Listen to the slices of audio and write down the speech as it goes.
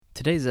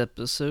Today's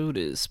episode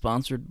is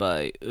sponsored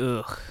by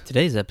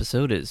Today's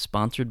episode is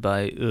sponsored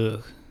by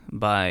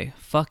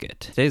Fuck It.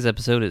 Today's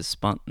episode is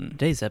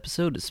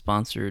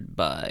sponsored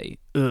by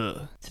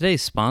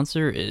Today's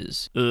sponsor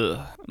is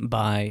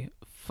by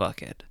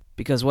Fuck It.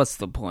 Because what's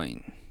the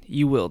point?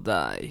 You will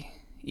die.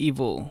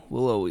 Evil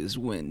will always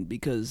win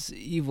because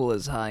evil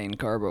is high in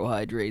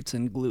carbohydrates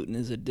and gluten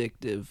is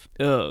addictive.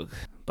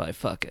 By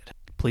Fuck It.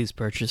 Please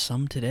purchase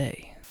some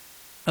today.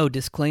 Oh,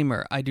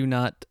 disclaimer, I do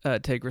not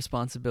take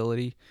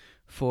responsibility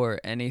for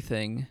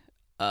anything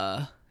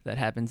that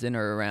happens in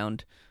or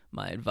around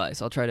my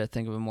advice. I'll try to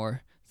think of a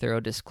more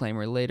thorough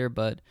disclaimer later,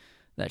 but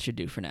that should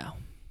do for now.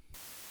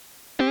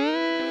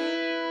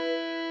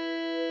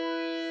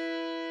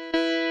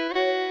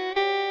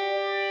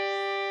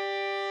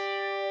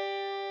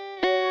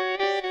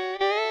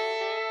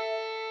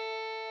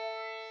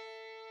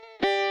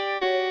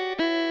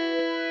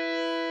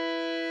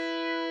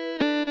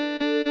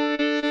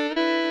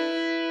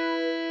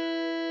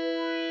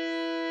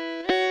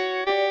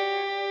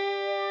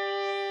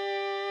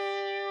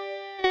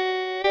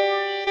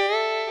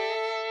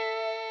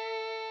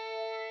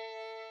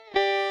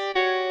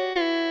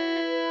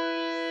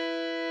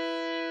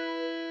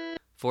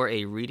 For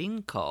a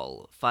reading,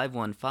 call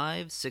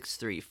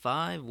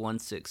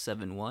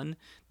 515-635-1671,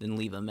 then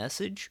leave a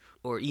message,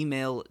 or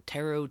email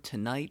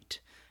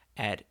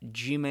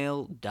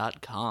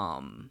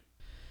tarottonight@gmail.com.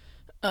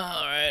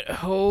 Alright,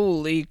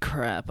 holy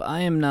crap,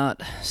 I am not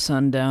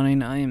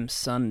sundowning, I am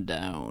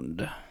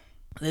sundowned.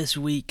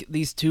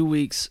 These 2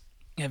 weeks,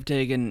 have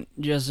taken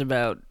just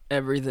about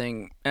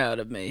everything out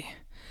of me.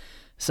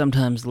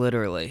 Sometimes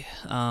literally.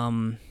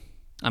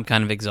 I'm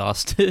kind of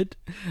exhausted.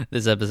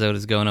 This episode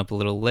is going up a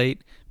little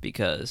late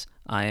because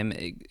I am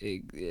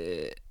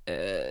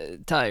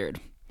tired.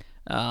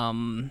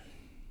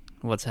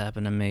 What's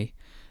happened to me?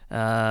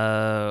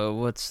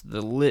 What's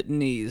the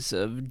litanies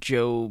of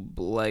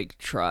Job-like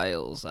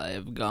trials I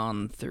have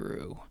gone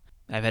through?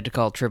 I've had to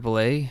call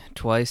AAA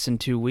twice in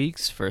 2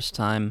 weeks. First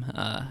time,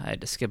 I had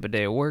to skip a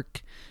day of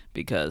work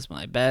because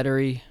my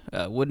battery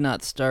would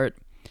not start.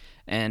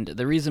 And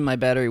the reason my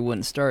battery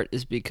wouldn't start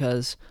is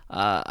because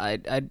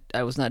I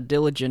was not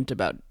diligent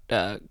about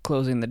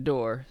closing the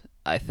door.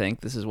 I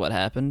think this is what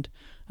happened.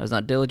 I was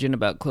not diligent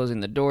about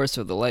closing the door,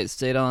 so the light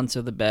stayed on,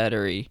 so the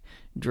battery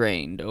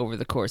drained over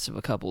the course of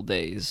a couple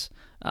days.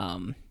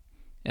 And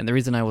the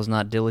reason I was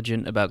not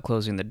diligent about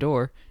closing the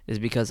door is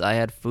because I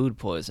had food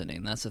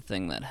poisoning. That's the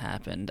thing that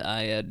happened.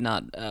 I had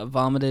not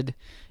vomited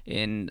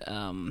in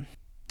 2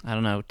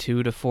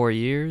 to 4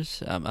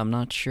 years. I'm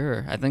not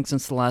sure. I think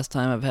since the last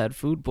time I've had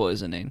food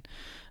poisoning.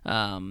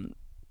 This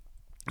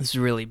is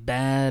really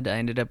bad. I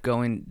ended up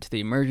going to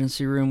the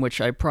emergency room, which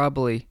I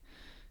probably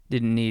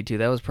didn't need to.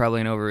 That was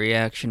probably an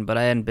overreaction, but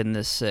I hadn't been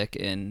this sick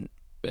in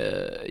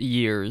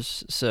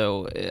years,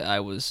 so I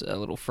was a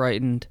little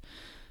frightened.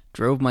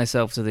 Drove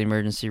myself to the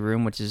emergency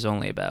room, which is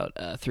only about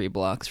 3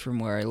 blocks from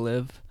where I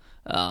live.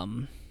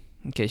 In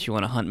case you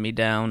want to hunt me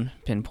down,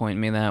 pinpoint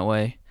me that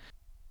way.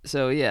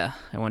 So yeah,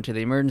 I went to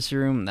the emergency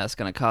room. That's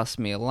going to cost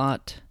me a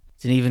lot.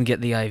 Didn't even get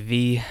the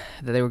IV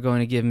that they were going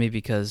to give me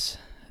because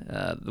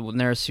the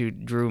nurse who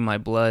drew my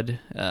blood,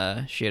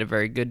 she had a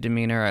very good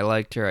demeanor. I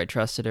liked her. I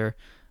trusted her.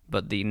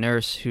 But the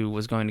nurse who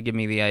was going to give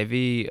me the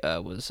IV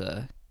was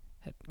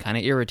kind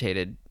of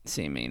irritated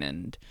seeming,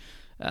 and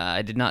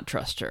I did not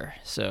trust her.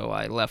 So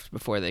I left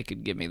before they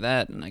could give me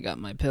that, and I got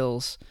my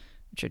pills,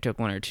 which I took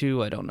 1 or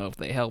 2. I don't know if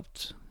they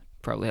helped.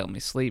 Probably helped me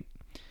sleep.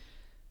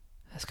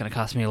 That's going to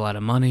cost me a lot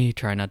of money.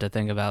 Try not to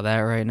think about that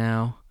right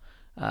now.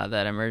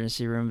 That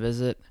emergency room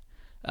visit.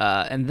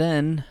 And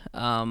then,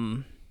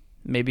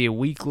 maybe a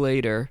week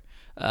later,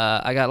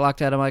 I got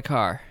locked out of my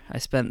car. I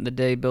spent the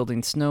day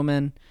building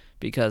snowmen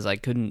because I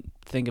couldn't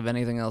think of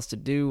anything else to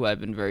do. I've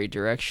been very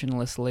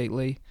directionless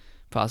lately,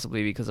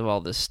 possibly because of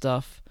all this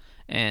stuff.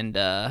 And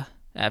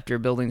after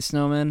building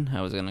snowmen,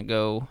 I was going to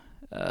go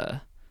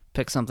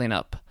pick something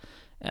up.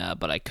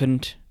 But I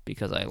couldn't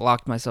because I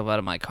locked myself out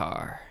of my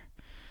car.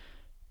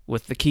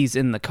 With the keys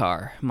in the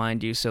car,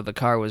 mind you, so the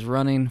car was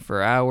running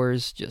for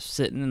hours, just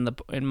sitting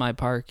in my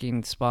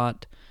parking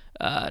spot,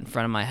 in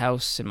front of my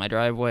house, in my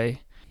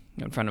driveway,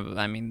 in front of,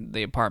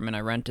 the apartment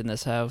I rent in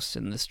this house,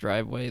 in this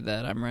driveway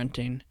that I'm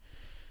renting.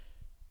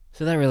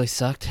 So that really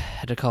sucked. I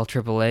had to call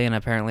AAA, and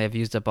apparently I've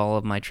used up all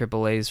of my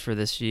AAAs for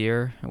this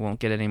year. I won't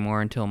get any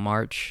more until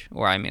March,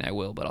 or I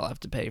will, but I'll have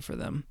to pay for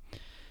them.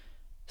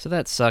 So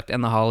that sucked,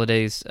 and the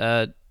holidays,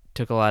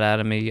 took a lot out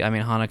of me.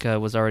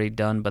 Hanukkah was already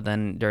done, but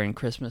then during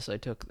Christmas, I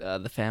took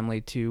the family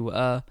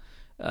to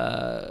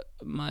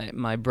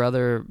my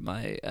brother,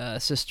 my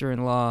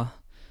sister-in-law,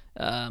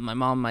 my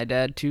mom, my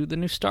dad to the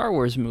new Star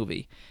Wars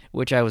movie,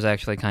 which I was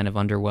actually kind of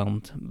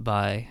underwhelmed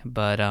by.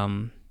 But I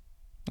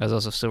was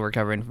also still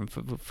recovering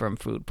from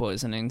food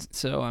poisoning,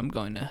 so I'm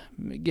going to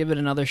give it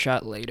another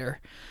shot later.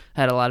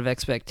 I had a lot of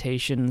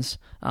expectations.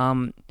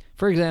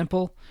 For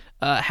example,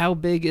 how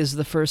big is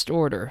the First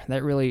Order?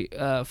 That really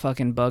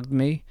fucking bugged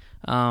me.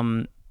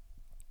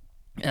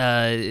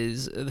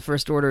 Is the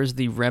First Order is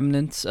the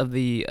remnants of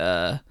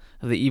the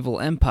evil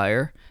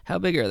empire. How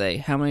big are they?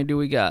 How many do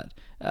we got?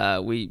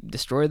 We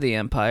destroyed the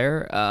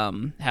Empire.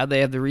 How'd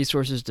they have the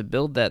resources to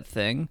build that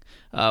thing?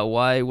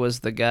 Why was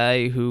the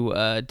guy who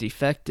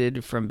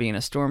defected from being a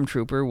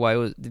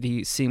stormtrooper, did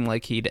he seem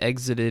like he'd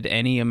exited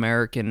any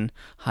American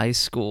high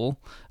school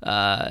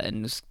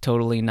and was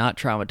totally not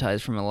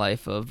traumatized from a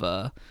life of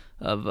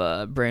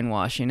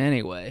brainwashing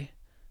anyway?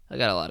 I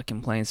got a lot of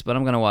complaints, but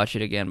I'm going to watch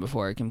it again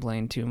before I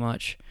complain too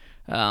much.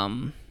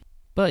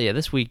 But yeah,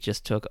 this week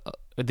just took...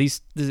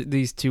 These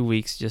 2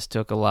 weeks just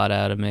took a lot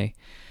out of me.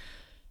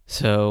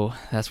 So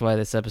that's why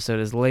this episode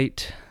is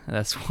late.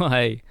 That's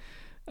why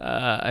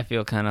I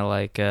feel kind of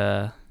like...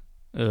 And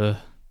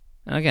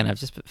again, I've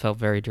just felt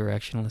very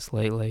directionless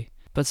lately.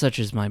 But such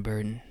is my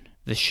burden.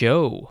 The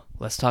show.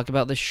 Let's talk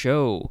about the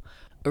show.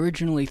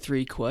 Originally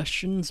 3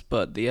 questions,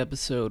 but the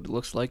episode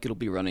looks like it'll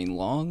be running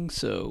long,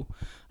 so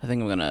I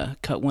think I'm going to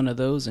cut one of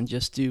those and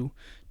just do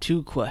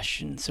 2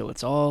 questions, so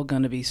it's all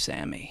going to be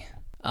Sammy.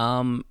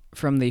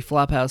 From the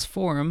Flophouse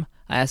forum,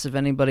 I asked if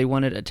anybody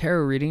wanted a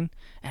tarot reading,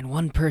 and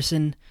one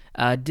person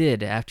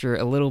did. After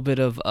a little bit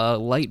of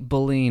light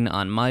bullying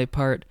on my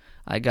part,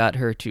 I got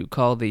her to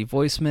call the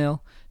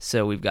voicemail,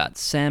 so we've got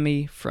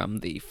Sammy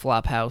from the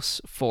Flophouse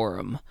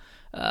forum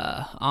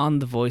on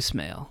the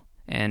voicemail.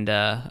 And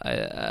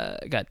I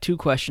got 2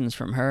 questions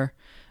from her.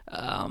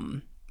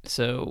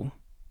 So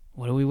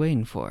what are we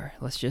waiting for?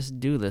 Let's just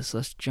do this.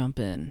 Let's jump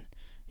in.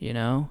 You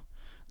know,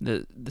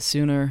 the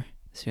sooner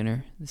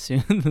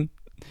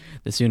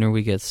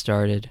we get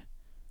started,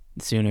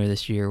 the sooner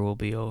this year will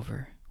be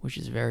over, which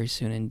is very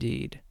soon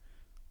indeed.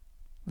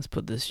 Let's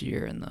put this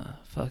year in the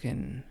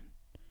fucking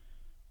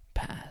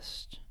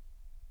past.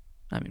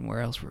 I mean,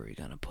 where else were we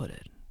gonna put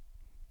it?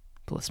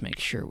 But let's make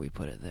sure we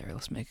put it there.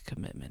 Let's make a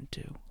commitment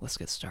to. Let's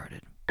get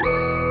started.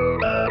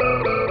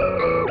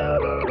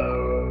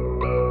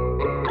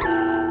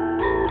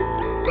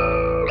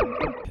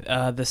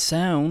 The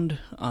sound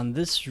on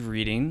this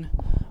reading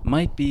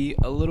might be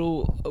a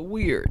little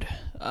weird,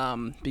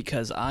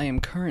 because I am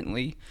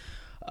currently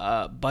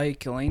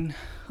bicycling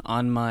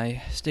on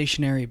my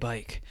stationary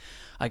bike.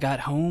 I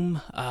got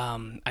home,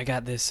 I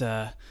got this,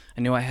 I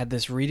knew I had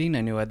this reading,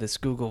 I knew I had this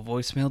Google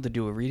voicemail to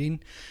do a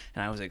reading,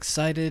 and I was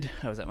excited.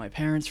 I was at my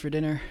parents' for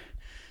dinner,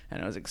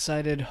 and I was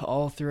excited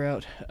all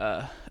throughout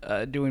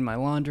doing my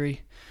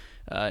laundry,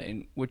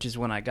 which is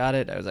when I got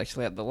it. I was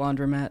actually at the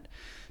laundromat,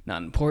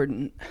 not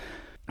important.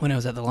 When I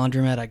was at the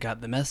laundromat, I got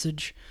the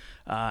message,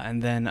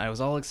 and then I was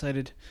all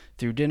excited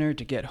through dinner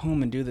to get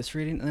home and do this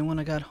reading, and then when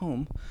I got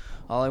home,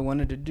 all I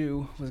wanted to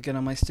do was get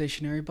on my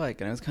stationary bike,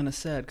 and I was kind of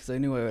sad because I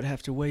knew I would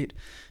have to wait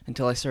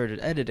until I started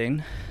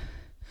editing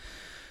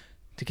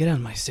to get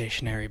on my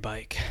stationary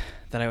bike,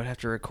 that I would have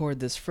to record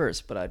this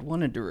first, but I'd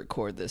wanted to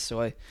record this,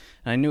 so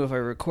I knew if I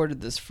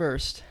recorded this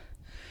first,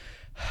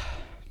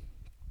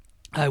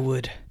 I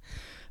would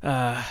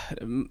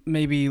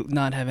maybe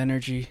not have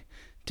energy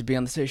to be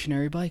on the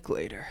stationary bike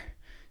later,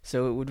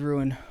 so it would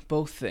ruin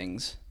both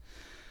things.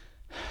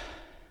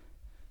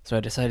 So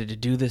I decided to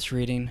do this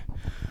reading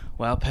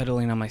while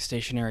pedaling on my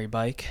stationary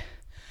bike,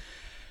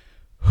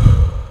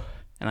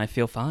 and I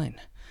feel fine.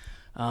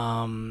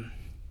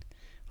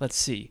 Let's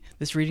see.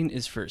 This reading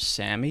is for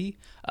Sammy.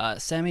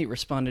 Sammy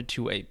responded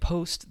to a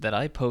post that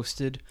I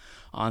posted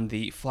on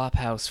the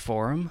Flophouse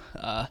forum.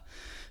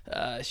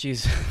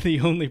 She's the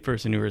only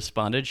person who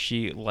responded.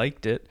 She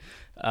liked it.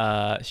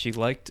 She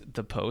liked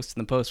the post,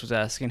 and the post was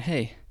asking,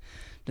 "Hey,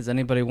 does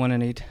anybody want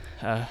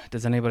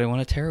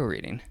a tarot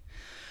reading?"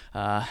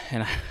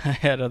 And I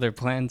had other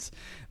plans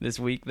this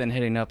week than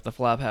hitting up the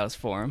Flophouse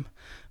forum,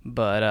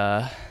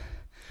 but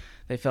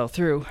they fell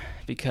through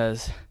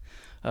because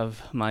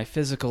of my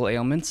physical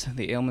ailments,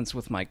 the ailments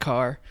with my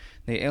car,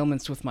 the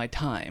ailments with my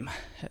time,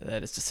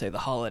 that is to say the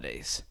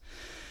holidays.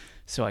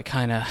 So I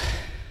kind of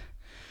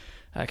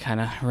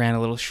ran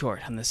a little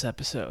short on this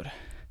episode.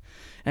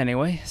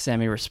 Anyway,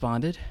 Sammy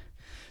responded.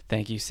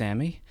 Thank you,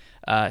 Sammy.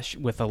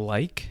 With a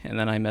like, and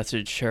then I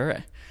messaged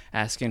her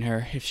asking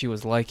her if she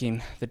was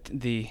liking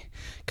the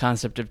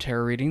concept of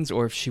tarot readings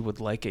or if she would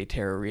like a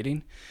tarot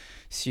reading.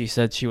 She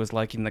said she was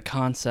liking the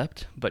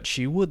concept, but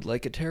she would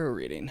like a tarot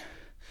reading.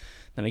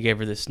 Then I gave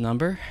her this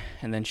number,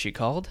 and then she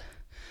called,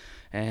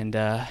 and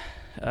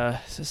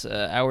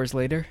hours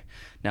later,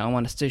 now I'm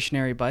on a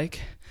stationary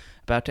bike,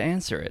 about to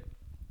answer it.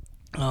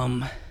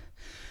 I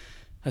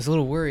was a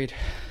little worried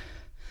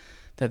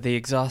that the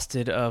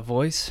exhausted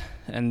voice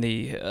and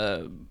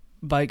the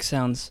bike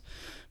sounds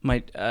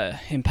might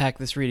impact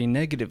this reading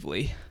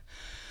negatively,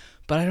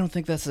 but I don't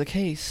think that's the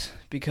case,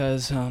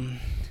 because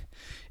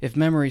if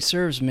memory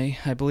serves me,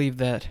 I believe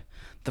that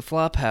the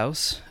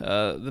Flophouse,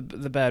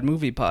 the Bad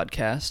Movie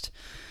podcast,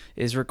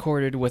 is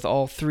recorded with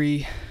all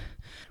three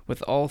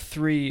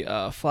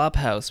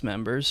Flophouse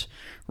members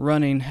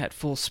running at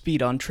full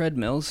speed on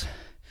treadmills,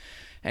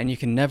 and you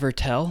can never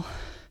tell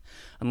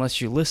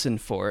unless you listen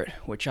for it,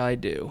 which I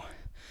do.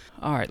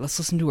 All right, let's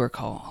listen to her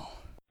call.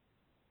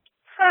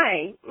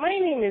 Hi, my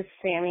name is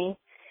Sammy,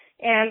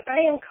 and I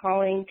am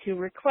calling to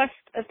request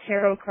a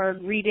tarot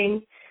card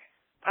reading.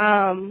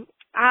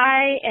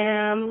 I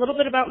am, a little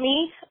bit about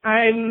me,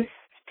 I'm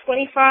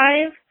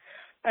 25,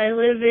 I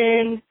live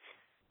in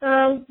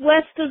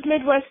west of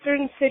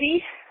Midwestern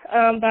City,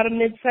 about a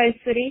mid-sized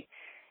city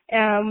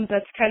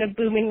that's kind of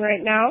booming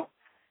right now.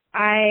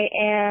 I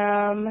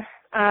am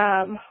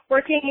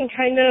working in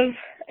kind of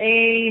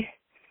a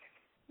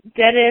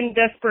dead-end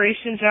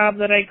desperation job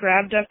that I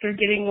grabbed after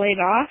getting laid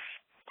off.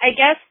 I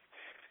guess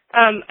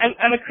I'm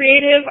a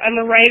creative. I'm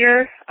a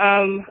writer.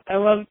 I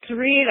love to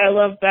read. I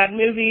love bad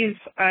movies.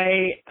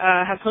 I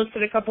have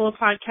hosted a couple of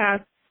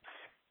podcasts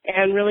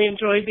and really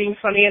enjoy being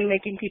funny and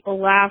making people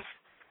laugh.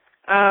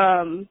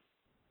 I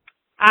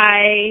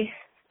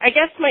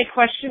guess my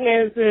question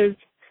is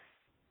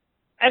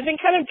I've been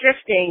kind of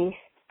drifting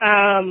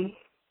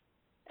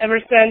ever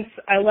since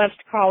I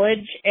left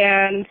college,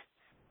 and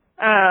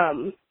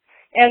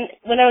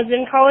when I was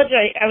in college,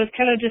 I was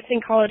kind of just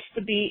in college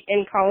to be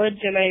in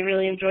college, and I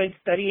really enjoyed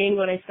studying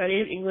what I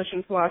studied, English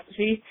and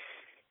philosophy.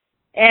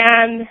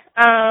 And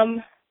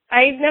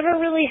I never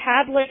really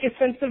had like a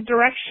sense of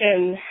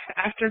direction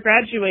after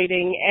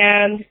graduating,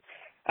 and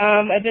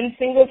I've been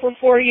single for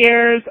 4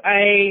 years.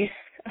 I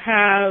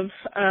have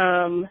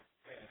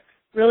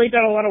really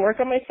done a lot of work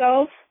on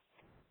myself,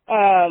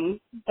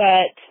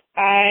 but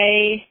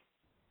I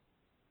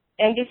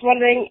am just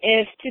wondering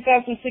if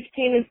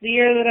 2016 is the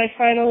year that I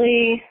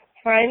finally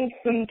find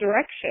some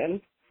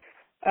direction.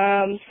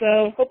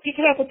 So hope you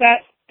can help with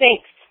that.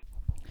 Thanks.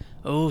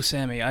 Oh,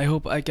 Sammy, I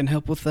hope I can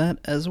help with that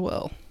as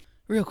well.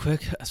 Real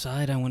quick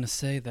aside, I want to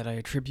say that I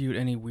attribute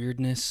any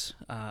weirdness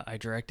I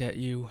direct at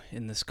you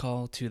in this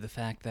call to the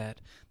fact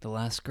that the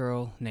last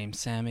girl named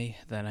Sammy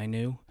that I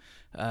knew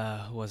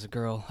was a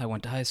girl I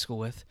went to high school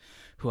with,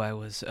 who I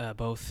was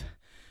both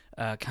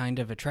kind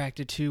of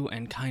attracted to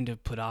and kind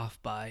of put off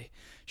by.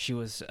 She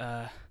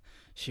had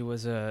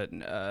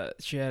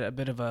a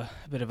bit of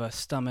a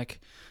stomach,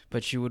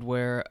 but she would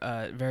wear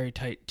very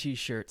tight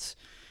t-shirts,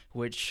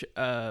 which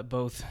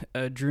both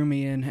drew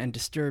me in and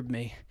disturbed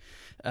me.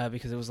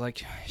 Because it was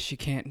like, she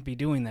can't be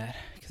doing that,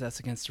 because that's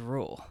against the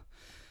rule.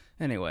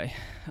 Anyway,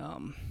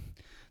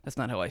 that's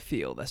not how I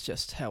feel, that's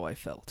just how I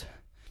felt.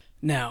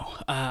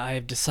 Now,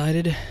 I've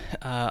decided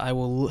I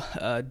will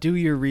do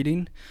your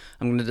reading.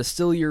 I'm going to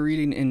distill your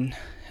reading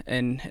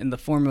in the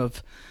form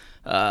of,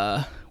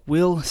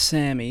 will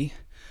Sammy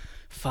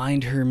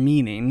find her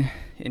meaning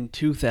in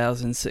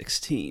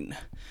 2016?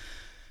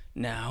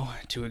 Now,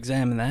 to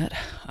examine that,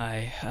 I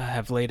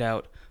have laid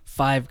out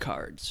 5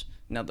 cards.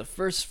 Now, the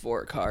first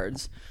 4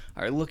 cards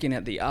are looking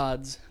at the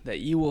odds that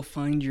you will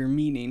find your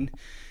meaning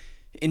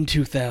in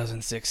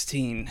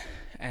 2016.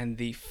 And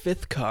the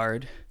 5th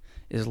card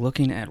is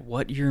looking at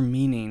what your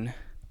meaning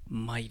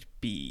might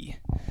be.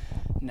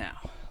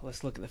 Now,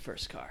 let's look at the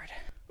first card.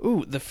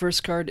 Ooh, the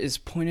first card is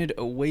pointed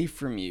away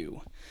from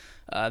you.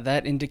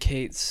 That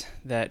indicates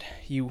that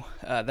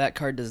that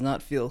card does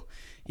not feel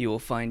you will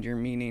find your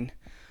meaning.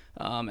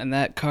 And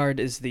that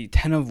card is the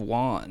Ten of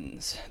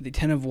Wands. The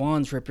Ten of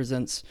Wands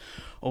represents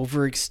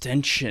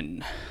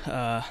overextension,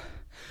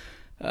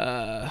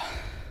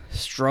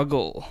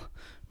 struggle,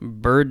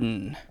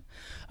 burden.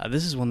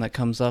 This is one that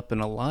comes up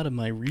in a lot of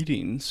my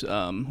readings,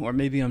 or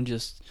maybe I'm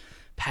just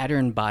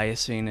pattern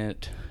biasing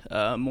it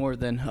more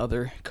than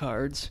other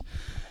cards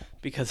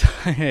because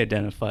I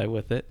identify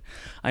with it.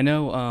 I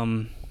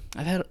know,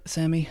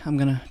 Sammy, I'm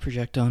going to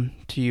project on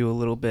to you a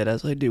little bit,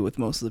 as I do with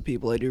most of the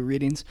people I do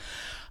readings.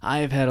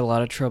 I've had a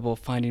lot of trouble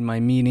finding my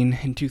meaning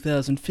in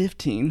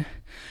 2015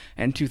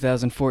 and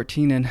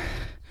 2014, and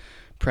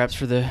perhaps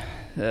for the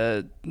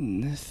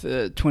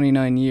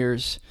 29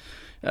 years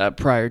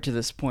prior to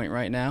this point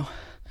right now.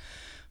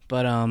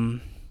 But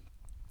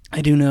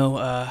I do know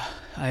I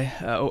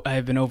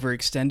have been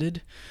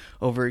overextended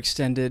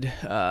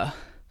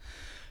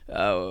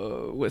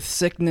with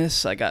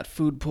sickness. I got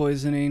food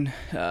poisoning.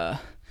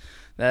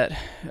 That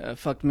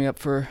fucked me up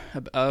for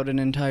about an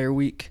entire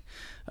week.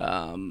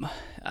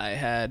 I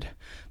had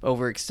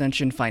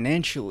overextension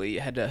financially.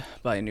 I had to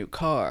buy a new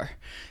car,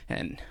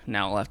 and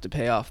now I'll have to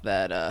pay off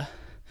that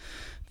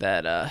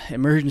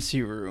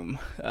emergency room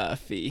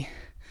fee,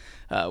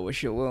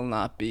 which it will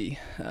not be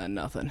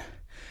nothing.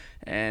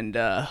 And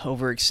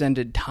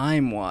overextended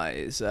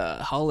time-wise,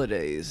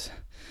 holidays,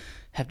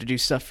 have to do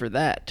stuff for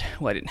that.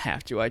 Well, I didn't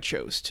have to, I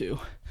chose to.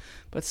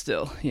 But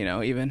still,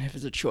 even if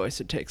it's a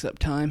choice, it takes up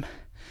time.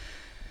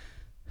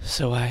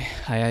 So I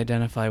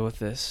identify with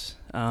this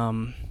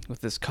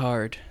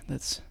card.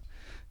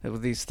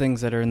 With these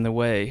things that are in the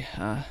way.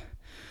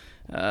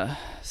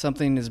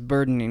 Something is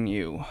burdening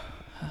you.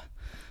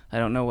 I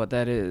don't know what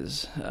that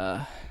is.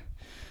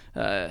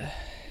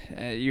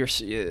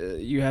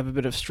 You have a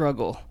bit of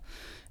struggle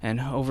and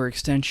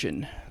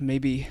overextension.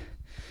 Maybe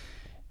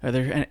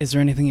is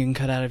there anything you can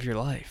cut out of your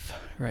life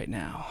right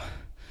now?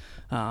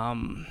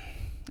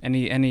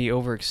 Any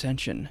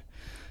overextension?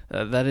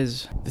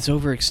 This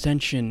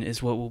overextension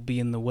is what will be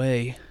in the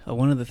way,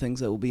 one of the things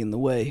that will be in the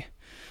way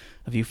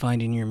of you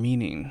finding your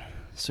meaning.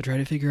 So try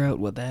to figure out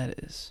what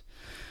that is.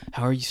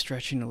 How are you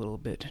stretching a little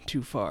bit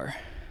too far?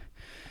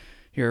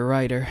 You're a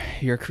writer,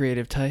 you're a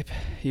creative type,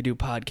 you do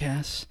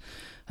podcasts.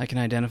 I can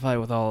identify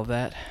with all of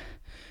that.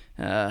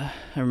 I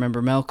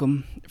remember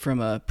Malcolm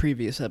from a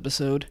previous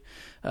episode.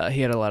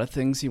 He had a lot of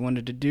things he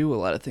wanted to do, a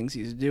lot of things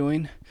he's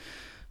doing.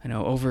 I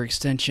know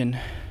overextension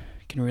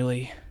can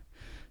really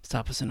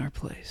stop us in our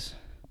place.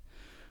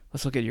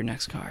 Let's look at your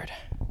next card.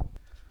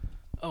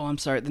 Oh, I'm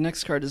sorry. The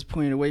next card is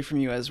pointed away from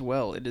you as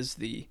well. It is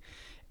the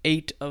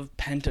Eight of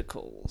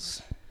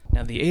Pentacles.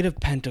 Now, the Eight of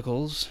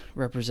Pentacles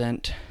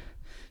represent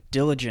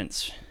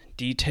diligence,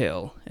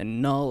 detail,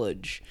 and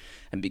knowledge.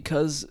 And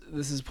because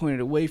this is pointed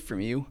away from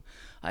you,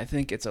 I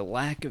think it's a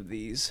lack of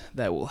these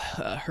that will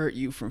hurt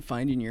you from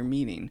finding your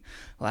meaning.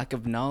 Lack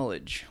of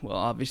knowledge. Well,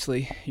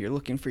 obviously, you're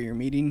looking for your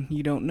meaning.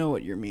 You don't know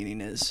what your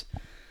meaning is.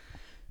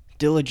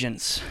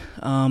 Diligence.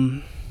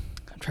 I'm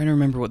trying to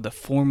remember what the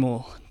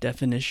formal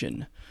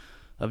definition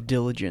of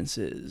diligence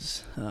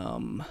is.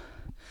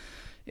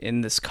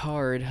 In this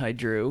card I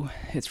drew,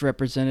 it's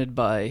represented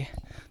by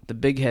the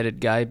big-headed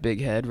guy, big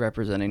head,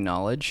 representing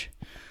knowledge.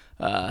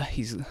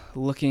 He's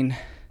looking,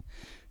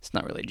 it's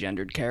not really a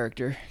gendered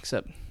character,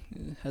 except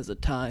it has a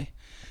tie.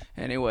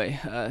 Anyway,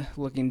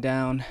 looking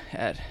down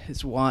at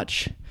his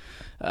watch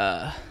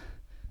to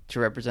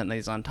represent that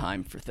he's on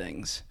time for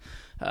things.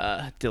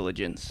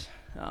 Diligence.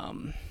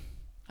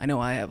 I know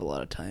I have a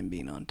lot of time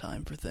being on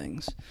time for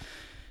things.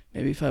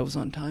 Maybe if I was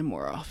on time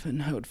more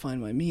often, I would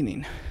find my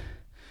meaning.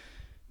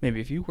 Maybe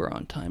if you were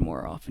on time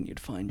more often, you'd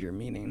find your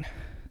meaning.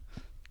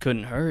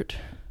 Couldn't hurt.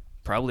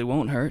 Probably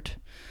won't hurt.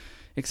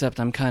 Except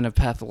I'm kind of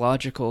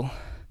pathological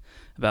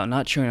about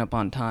not showing up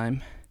on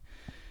time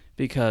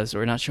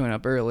or not showing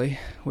up early,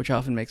 which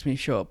often makes me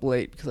show up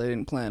late because I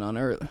didn't plan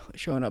on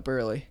showing up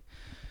early.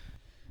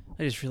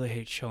 I just really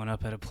hate showing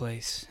up at a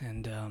place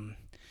and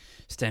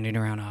standing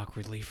around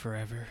awkwardly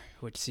forever,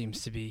 which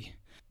seems to be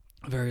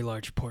a very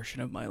large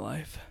portion of my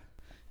life.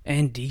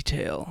 And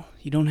detail.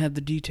 You don't have the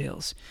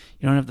details.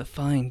 You don't have the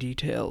fine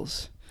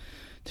details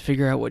to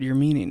figure out what your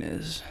meaning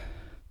is.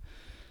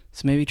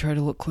 So maybe try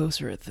to look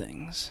closer at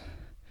things.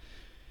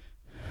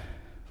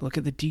 Look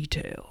at the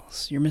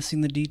details. You're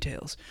missing the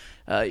details.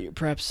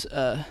 Perhaps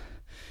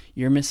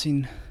you're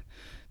missing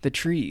the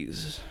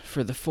trees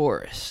for the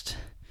forest.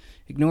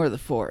 Ignore the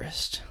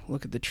forest.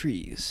 Look at the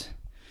trees.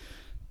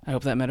 I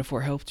hope that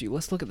metaphor helped you.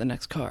 Let's look at the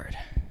next card.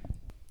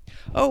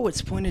 Oh,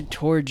 it's pointed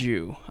towards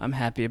you. I'm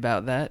happy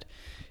about that.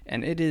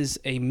 And it is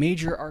a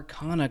Major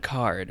Arcana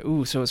card.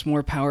 Ooh, so it's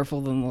more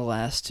powerful than the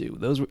last two.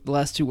 The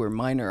last two were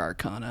Minor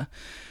Arcana,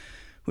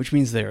 which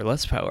means they are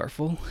less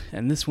powerful.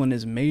 And this one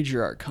is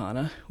Major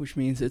Arcana, which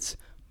means it's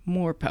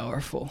more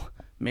powerful.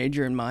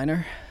 Major and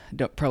Minor,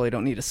 probably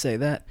don't need to say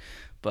that,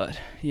 but,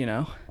 you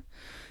know.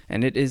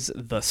 And it is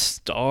the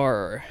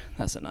Star.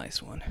 That's a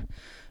nice one.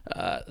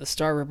 The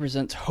Star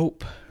represents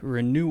hope,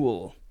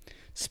 renewal,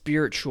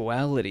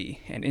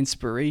 spirituality, and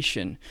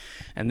inspiration,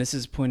 and this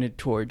is pointed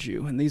towards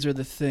you. And these are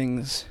the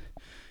things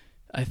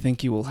I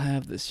think you will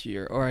have this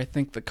year, or I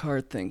think the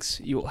card thinks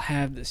you will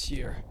have this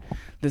year.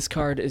 This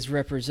card is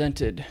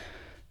represented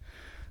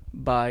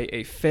by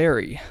a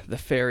fairy. The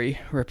fairy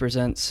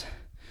represents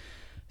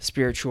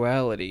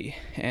spirituality,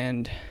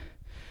 and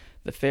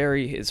the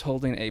fairy is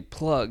holding a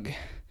plug.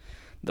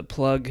 The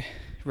plug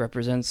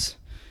represents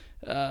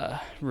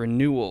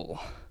renewal.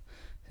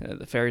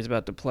 The fairy's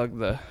about to plug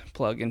the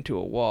plug into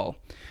a wall.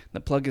 The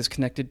plug is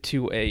connected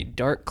to a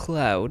dark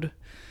cloud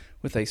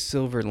with a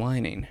silver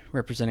lining,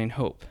 representing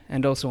hope.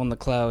 And also on the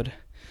cloud,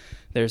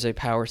 there's a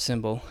power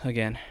symbol,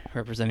 again,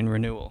 representing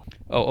renewal.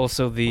 Oh,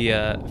 also the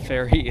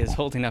fairy is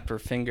holding up her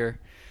finger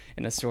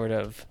in a sort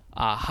of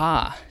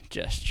aha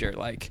gesture,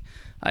 like,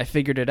 I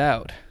figured it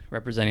out,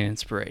 representing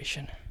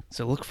inspiration.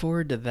 So look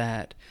forward to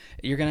that.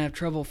 You're going to have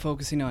trouble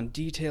focusing on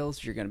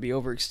details. You're going to be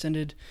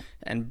overextended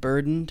and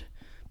burdened.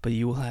 But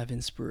you will have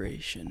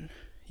inspiration.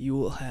 You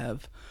will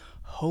have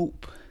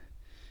hope.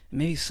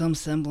 Maybe some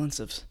semblance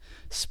of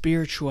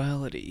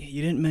spirituality.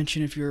 You didn't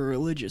mention if you're a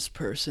religious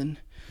person,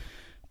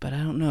 but I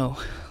don't know.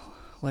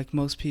 Like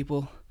most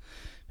people,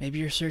 maybe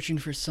you're searching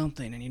for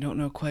something and you don't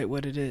know quite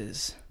what it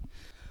is.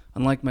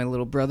 Unlike my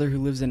little brother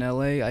who lives in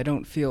LA, I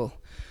don't feel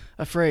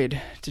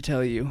afraid to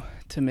tell you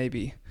to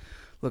maybe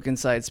look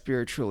inside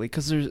spiritually,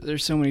 because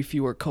there's so many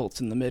fewer cults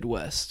in the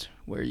Midwest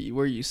where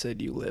you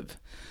said you live.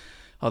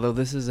 Although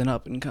this is an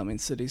up-and-coming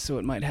city, so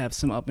it might have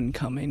some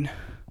up-and-coming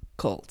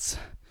cults.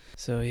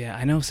 So yeah,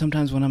 I know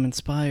sometimes when I'm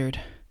inspired,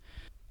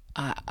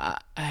 I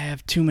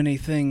have too many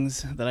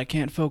things that I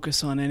can't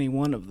focus on any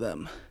one of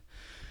them.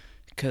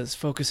 Because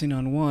focusing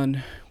on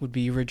one would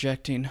be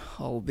rejecting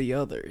all the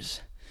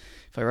others.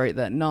 If I write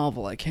that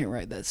novel, I can't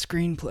write that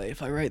screenplay.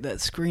 If I write that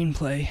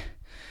screenplay,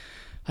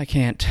 I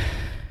can't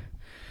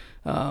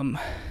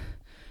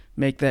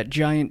make that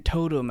giant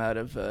totem out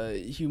of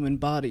human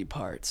body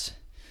parts.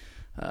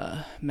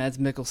 Mads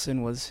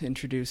Mikkelsen was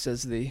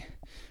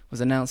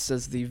announced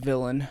as the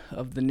villain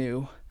of the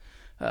new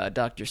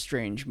Doctor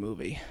Strange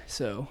movie.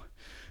 So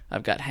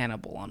I've got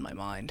Hannibal on my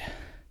mind.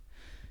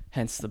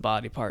 Hence the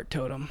body part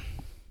totem.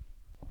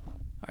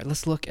 Alright,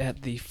 let's look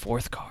at the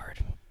fourth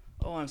card.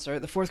 Oh, I'm sorry.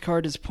 The fourth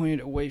card is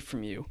pointed away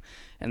from you,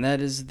 and that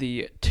is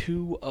the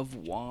Two of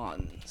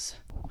Wands.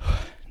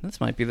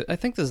 I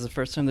think this is the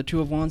first time the Two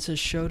of Wands has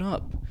showed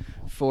up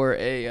for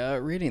a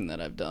reading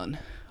that I've done.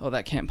 Oh,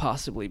 that can't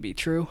possibly be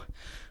true,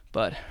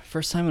 but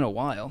first time in a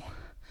while.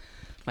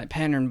 My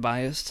pattern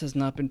bias has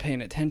not been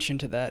paying attention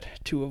to that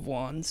Two of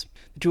Wands.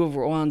 The Two of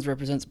Wands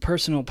represents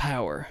personal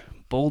power,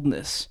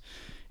 boldness,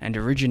 and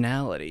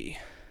originality.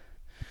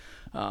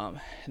 And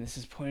this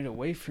is pointed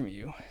away from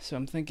you, so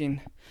I'm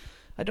thinking,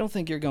 I don't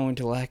think you're going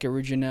to lack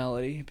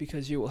originality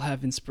because you will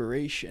have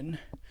inspiration,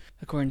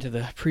 according to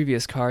the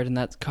previous card, and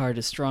that card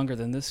is stronger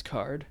than this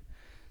card.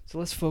 So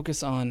let's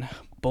focus on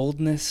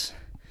boldness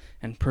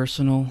and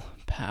personal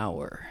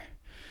power.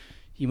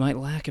 You might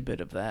lack a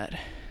bit of that.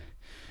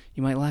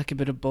 You might lack a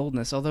bit of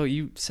boldness, although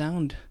you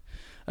sound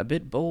a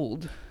bit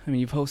bold. I mean,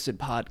 you've hosted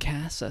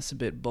podcasts, that's a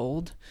bit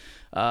bold.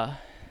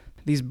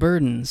 These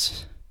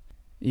burdens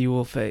you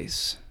will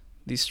face.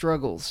 These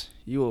struggles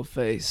you will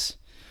face.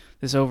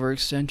 This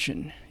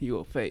overextension you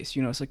will face.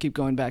 So I keep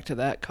going back to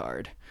that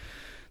card.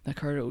 That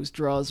card always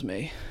draws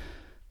me.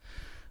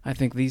 I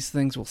think these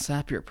things will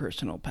sap your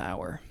personal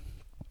power.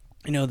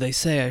 They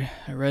say,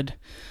 I read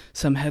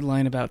some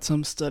headline about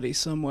some study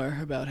somewhere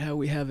about how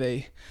we have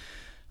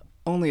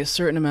only a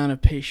certain amount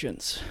of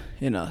patience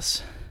in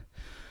us.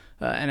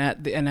 And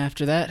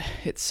after that,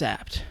 it's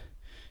sapped.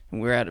 And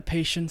we're out of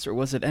patience, or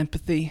was it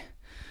empathy?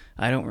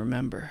 I don't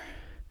remember.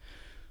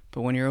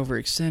 But when you're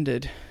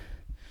overextended,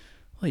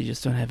 well, you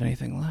just don't have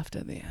anything left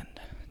at the end,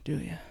 do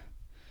you?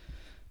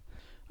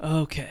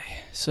 Okay,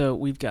 so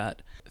we've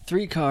got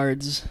 3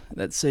 cards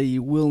that say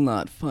you will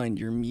not find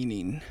your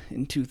meaning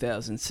in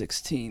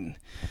 2016.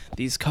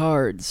 These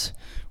cards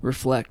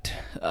reflect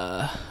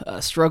a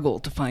struggle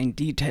to find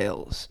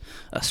details,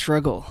 a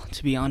struggle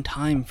to be on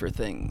time for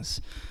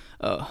things,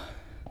 a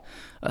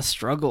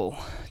struggle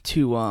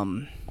to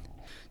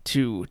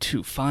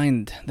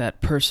find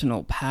that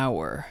personal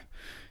power,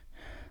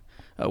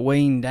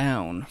 weighing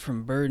down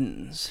from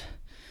burdens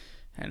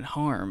and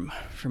harm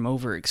from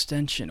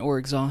overextension, or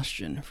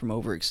exhaustion from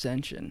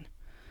overextension.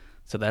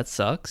 So that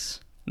sucks.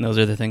 And those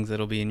are the things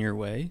that'll be in your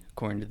way,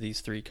 according to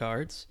these 3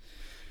 cards.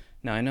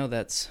 Now, I know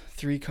that's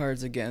 3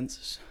 cards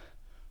against,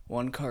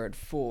 1 card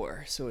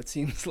for, so it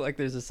seems like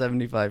there's a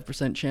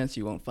 75% chance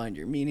you won't find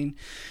your meaning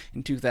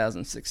in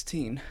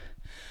 2016.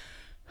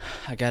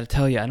 I gotta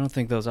tell you, I don't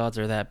think those odds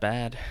are that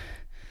bad.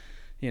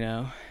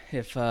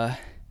 If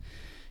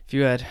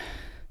you had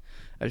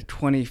a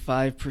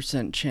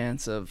 25%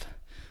 chance of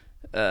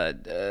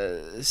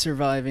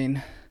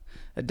surviving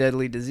a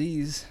deadly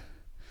disease,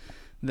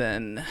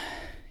 then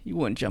you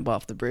wouldn't jump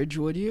off the bridge,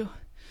 would you?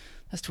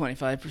 That's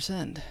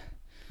 25%.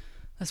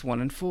 That's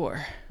 1 in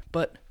 4.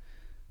 But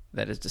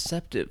that is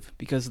deceptive,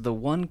 because the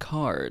 1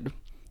 card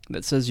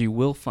that says you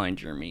will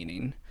find your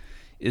meaning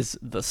is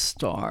the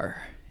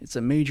Star. It's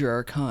a major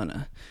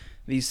arcana.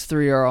 These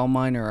 3 are all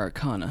minor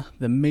arcana.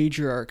 The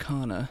major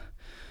arcana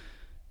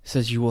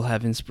says you will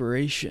have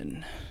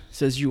inspiration,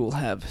 says you will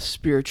have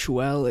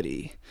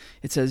spirituality.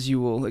 It says you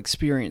will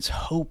experience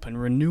hope and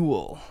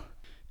renewal.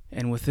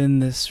 And within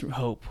this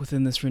hope,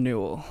 within this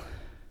renewal,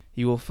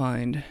 you will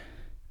find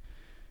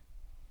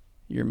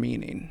your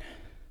meaning.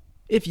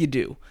 If you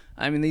do.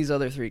 I mean, these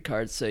other 3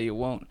 cards say you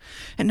won't.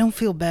 And don't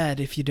feel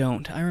bad if you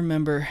don't. I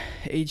remember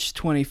age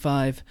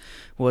 25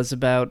 was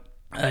about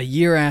a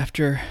year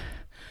after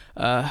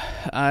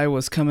I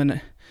was coming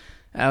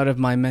out of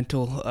my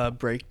mental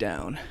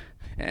breakdown.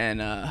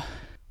 And I'll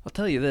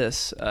tell you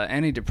this,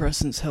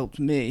 antidepressants helped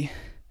me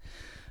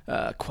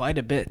quite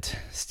a bit,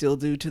 still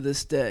do to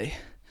this day.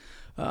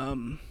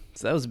 So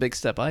that was a big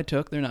step I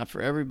took. They're not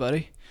for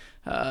everybody.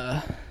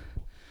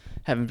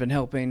 Haven't been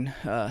helping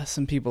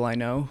some people I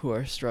know who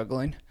are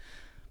struggling,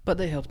 but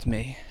they helped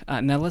me.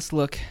 Now let's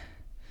look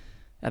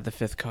at the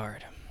 5th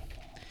card.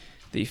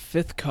 The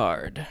 5th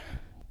card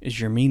is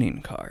your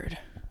meaning card,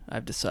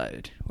 I've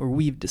decided, or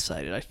we've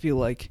decided. I feel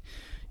like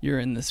you're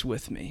in this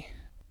with me.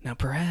 Now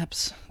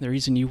perhaps the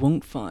reason you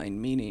won't find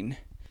meaning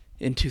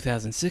in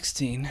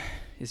 2016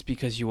 is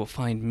because you will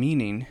find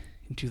meaning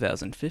in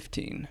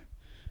 2015,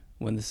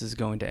 when this is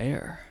going to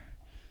air.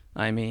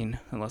 I mean,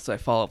 unless I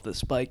fall off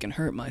this bike and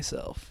hurt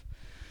myself,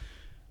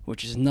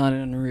 which is not an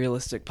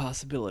unrealistic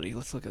possibility.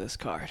 Let's look at this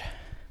card.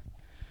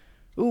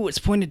 Ooh, it's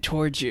pointed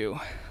towards you.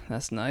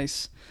 That's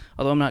nice.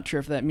 Although I'm not sure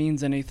if that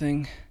means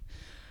anything,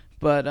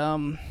 but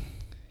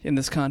in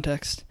this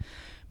context.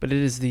 But it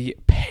is the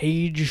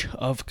Page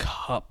of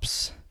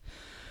Cups.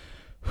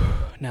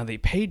 Now, the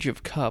Page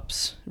of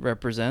Cups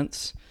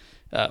represents,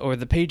 or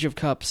the Page of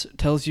Cups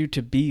tells you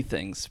to be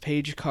things.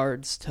 Page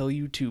cards tell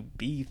you to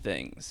be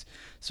things.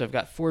 So I've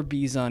got 4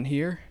 B's on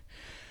here.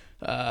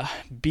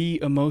 Be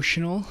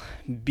emotional,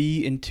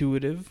 be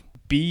intuitive,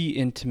 be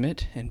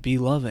intimate, and be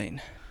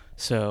loving.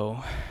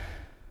 So,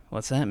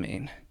 what's that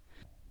mean?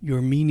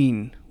 Your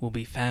meaning will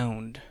be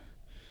found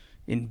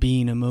in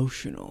being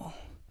emotional.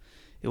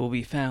 It will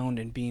be found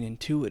in being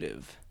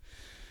intuitive,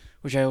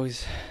 which I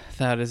always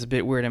thought is a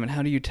bit weird. I mean,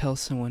 how do you tell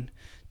someone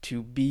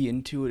to be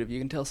intuitive? You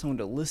can tell someone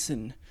to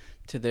listen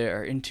to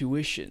their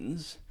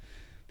intuitions,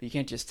 but you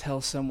can't just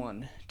tell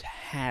someone to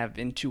have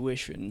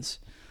intuitions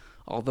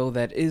Although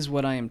that is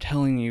what I am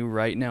telling you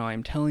right now. I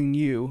am telling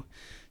you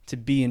to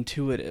be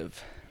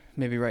intuitive.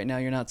 Maybe right now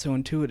you're not so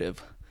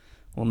intuitive.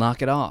 Well,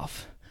 knock it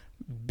off.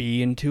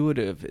 Be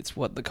intuitive. It's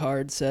what the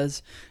card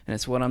says, and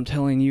it's what I'm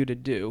telling you to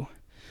do.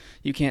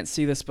 You can't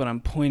see this, but I'm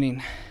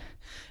pointing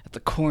at the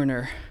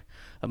corner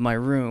of my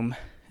room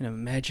and I'm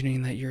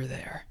imagining that you're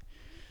there.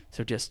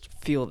 So just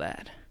feel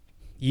that.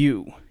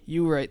 You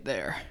right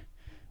there.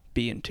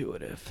 Be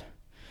intuitive.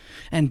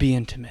 And be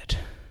intimate.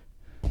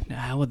 Now,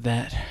 how would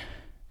that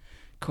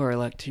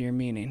correlate to your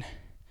meaning?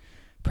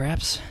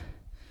 Perhaps,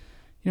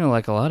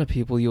 like a lot of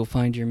people, you'll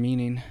find your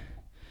meaning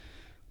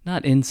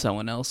not in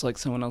someone else, like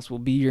someone else will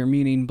be your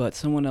meaning, but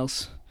someone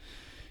else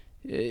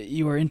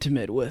you are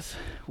intimate with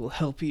will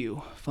help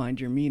you find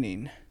your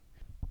meaning.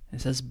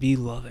 It says be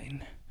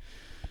loving.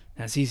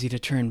 Now, it's easy to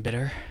turn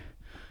bitter.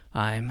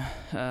 I'm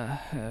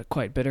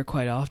quite bitter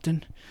quite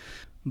often,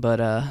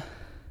 but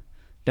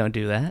don't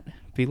do that.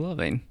 Be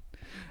loving.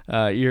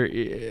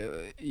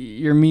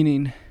 Your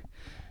meaning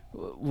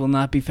will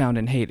not be found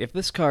in hate. If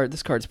this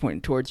card's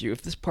pointing towards you,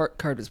 if this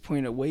card was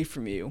pointing away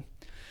from you,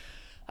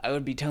 I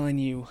would be telling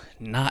you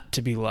not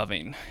to be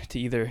loving, to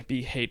either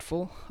be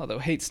hateful, although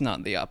hate's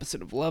not the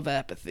opposite of love,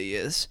 apathy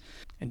is,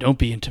 and don't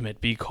be intimate,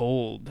 be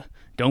cold,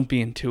 don't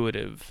be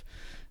intuitive,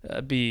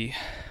 be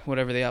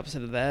whatever the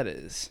opposite of that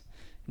is,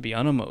 be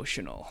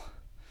unemotional,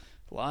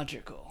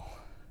 logical.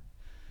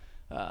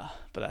 But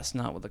that's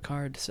not what the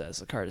card says.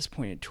 The card is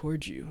pointed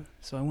towards you,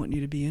 so I want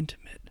you to be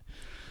intimate.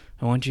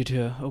 I want you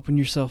to open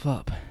yourself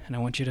up, and I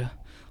want you to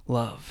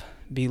love,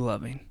 be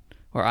loving.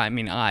 Or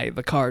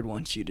the card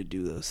wants you to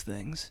do those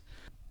things.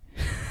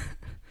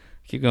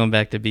 Keep going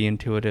back to be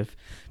intuitive.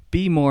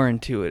 Be more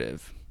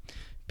intuitive.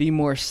 Be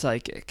more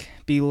psychic.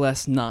 Be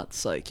less not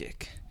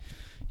psychic.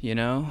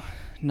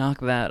 Knock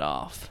that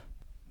off.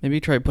 Maybe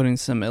try putting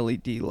some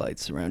LED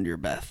lights around your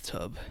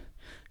bathtub,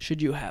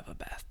 should you have a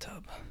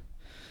bathtub.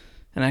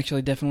 And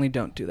actually, definitely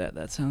don't do that.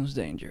 That sounds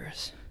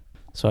dangerous.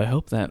 So I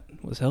hope that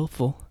was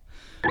helpful.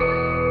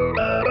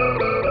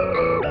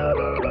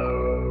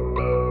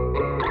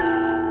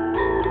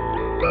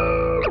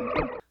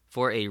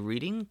 For a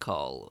reading,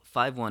 call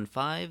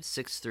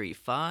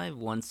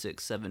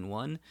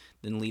 515-635-1671,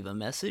 then leave a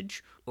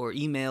message, or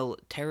email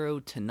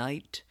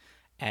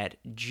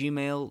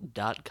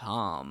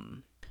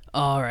tarottonight@gmail.com.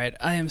 Alright,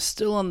 I am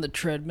still on the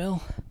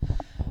treadmill.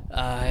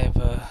 I have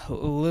a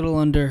little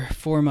under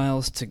 4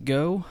 miles to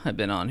go. I've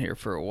been on here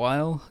for a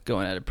while,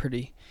 going at a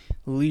pretty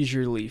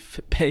leisurely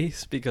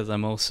pace because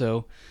I'm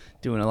also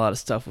doing a lot of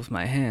stuff with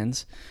my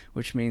hands,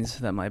 which means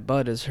that my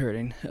butt is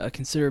hurting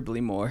considerably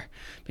more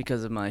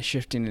because of my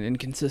shifting and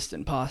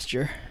inconsistent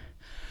posture.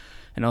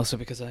 And also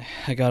because I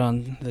got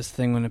on this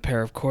thing in a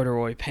pair of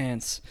corduroy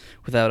pants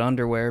without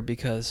underwear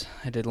because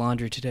I did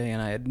laundry today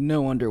and I had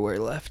no underwear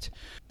left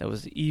that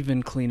was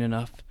even clean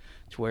enough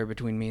to wear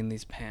between me and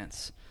these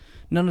pants.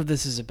 None of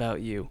this is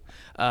about you.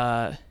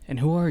 And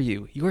who are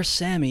you? You're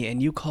Sammy,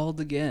 and you called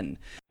again.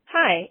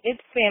 Hi,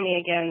 it's Sammy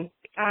again.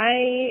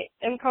 I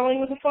am calling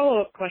with a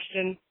follow-up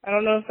question. I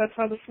don't know if that's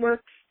how this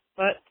works,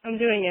 but I'm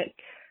doing it.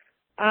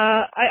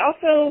 I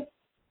also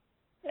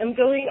am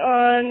going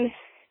on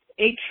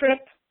a trip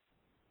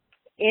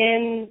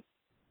in,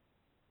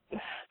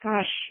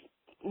 a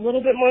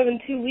little bit more than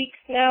 2 weeks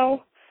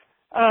now,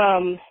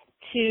 and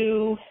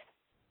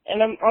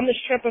on this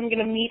trip I'm going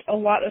to meet a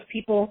lot of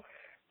people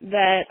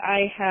that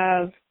I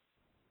have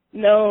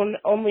known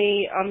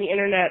only on the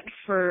internet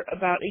for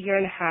about a year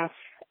and a half.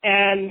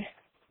 And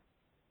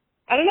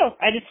I don't know,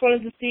 I just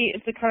wanted to see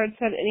if the cards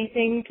had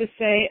anything to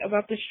say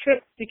about this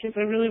trip because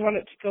I really want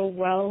it to go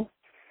well.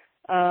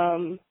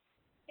 And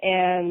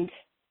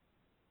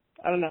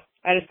I don't know,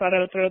 I just thought I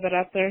would throw that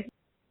out there.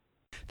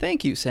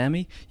 Thank you,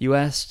 Sammy. You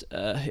asked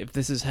if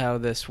this is how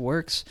this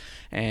works,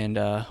 and,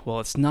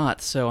 it's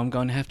not, so I'm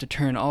going to have to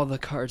turn all the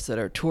cards that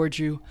are towards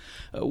you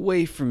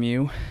away from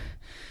you,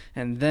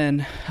 and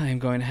then I'm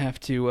going to have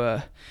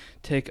to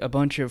take a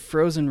bunch of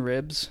frozen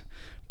ribs,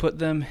 put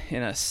them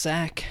in a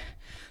sack,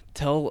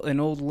 tell an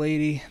old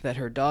lady that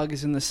her dog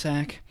is in the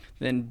sack,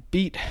 then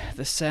beat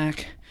the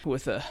sack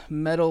with a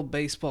metal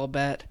baseball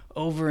bat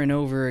over and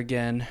over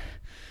again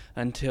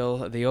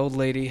until the old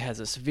lady has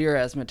a severe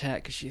asthma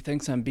attack because she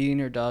thinks I'm beating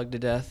her dog to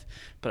death,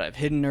 but I've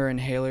hidden her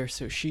inhaler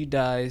so she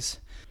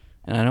dies.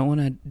 And I don't want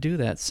to do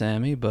that,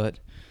 Sammy, but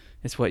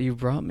it's what you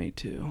brought me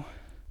to.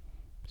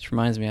 Which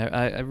reminds me,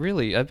 I've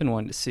been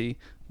wanting to see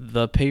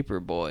The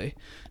Paperboy,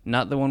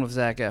 not the one with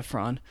Zac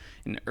Efron,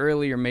 an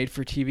earlier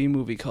made-for-TV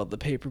movie called The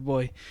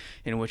Paperboy,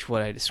 in which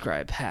what I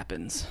describe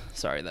happens.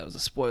 Sorry, that was a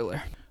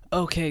spoiler.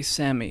 Okay,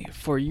 Sammy,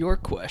 for your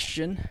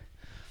question,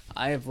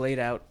 I have laid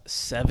out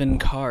 7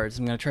 cards.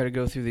 I'm going to try to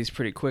go through these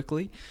pretty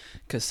quickly,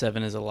 because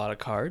 7 is a lot of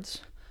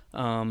cards.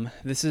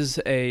 This is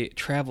a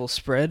travel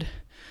spread.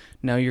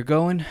 Now, you're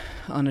going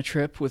on a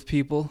trip with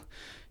people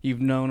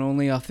you've known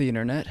only off the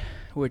internet,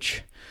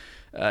 which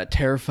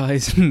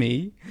terrifies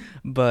me,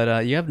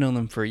 but you have known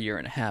them for a year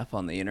and a half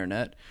on the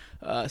internet.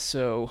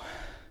 So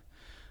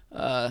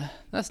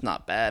That's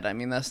not bad. I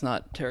mean, that's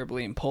not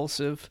terribly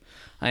impulsive.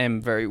 I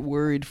am very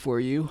worried for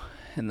you,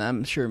 and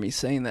I'm sure me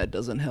saying that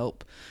doesn't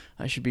help.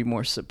 I should be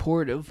more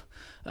supportive,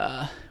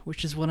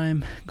 which is what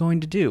I'm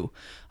going to do.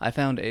 I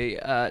found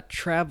a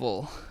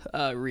travel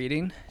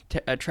reading,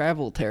 a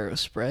travel tarot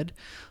spread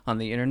on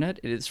the internet.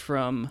 It is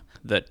from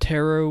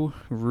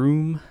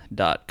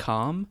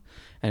thetarotroom.com,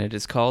 and it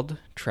is called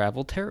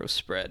Travel Tarot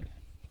Spread.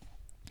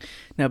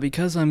 Now,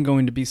 because I'm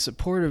going to be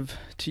supportive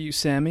to you,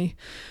 Sammy,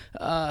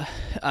 I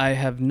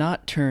have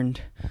not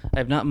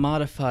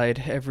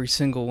modified every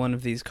single one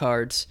of these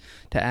cards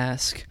to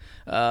ask,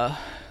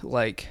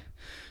 like,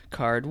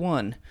 card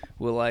 1,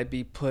 will I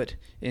be put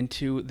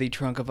into the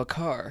trunk of a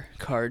car?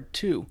 Card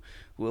 2,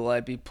 will I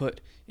be put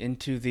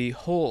into the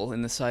hole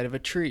in the side of a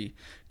tree?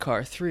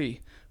 Card 3,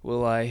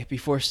 will I be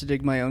forced to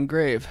dig my own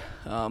grave?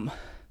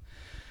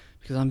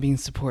 Because I'm being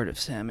supportive,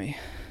 Sammy,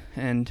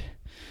 and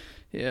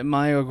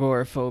my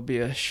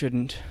agoraphobia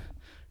shouldn't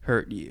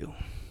hurt you.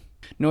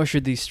 Nor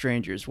should these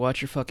strangers.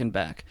 Watch your fucking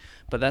back.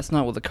 But that's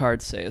not what the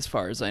cards say, as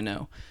far as I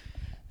know.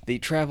 The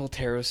Travel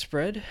Tarot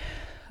Spread.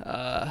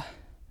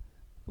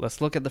 Let's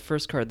look at the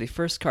first card. The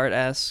first card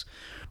asks,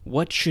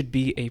 what should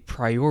be a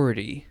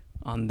priority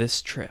on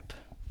this trip?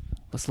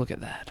 Let's look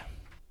at that.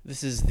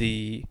 This is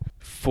the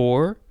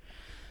 4.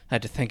 I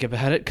had to think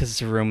about it because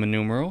it's a Roman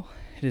numeral.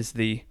 It is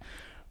the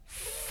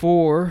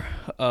 4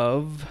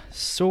 of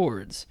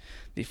Swords.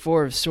 The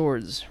 4 of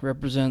Swords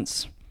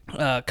represents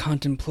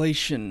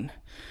contemplation,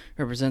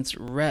 represents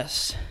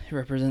rest, it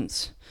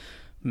represents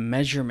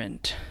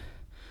measurement,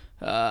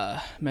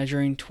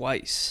 measuring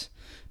twice.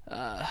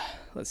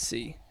 Let's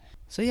see.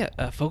 So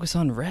yeah, focus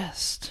on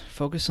rest.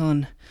 Focus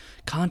on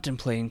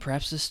contemplating.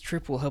 Perhaps this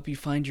trip will help you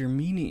find your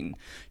meaning.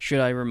 Should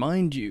I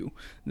remind you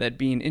that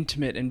being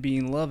intimate and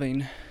being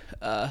loving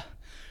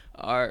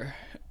are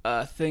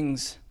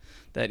things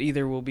that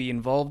either will be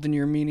involved in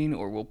your meaning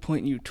or will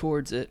point you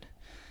towards it.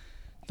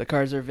 The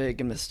cards are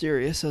vague and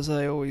mysterious, as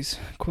I always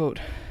quote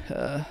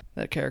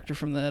that character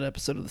from that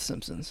episode of The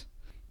Simpsons.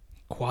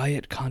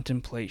 Quiet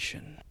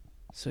contemplation.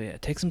 So yeah,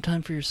 take some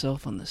time for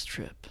yourself on this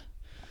trip.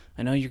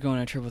 I know you're going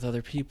on a trip with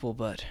other people,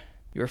 but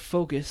your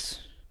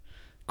focus,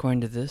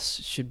 according to this,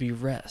 should be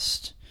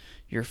rest.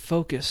 Your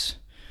focus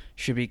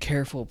should be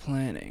careful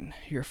planning.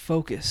 Your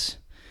focus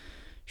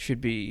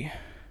should be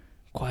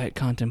quiet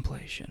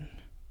contemplation.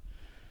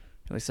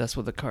 At least that's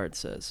what the card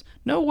says.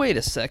 No, wait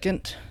a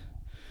second.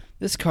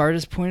 This card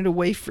is pointed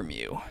away from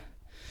you,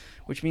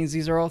 which means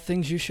these are all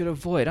things you should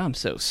avoid. I'm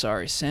so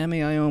sorry,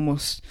 Sammy. I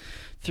almost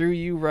threw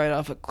you right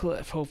off a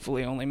cliff,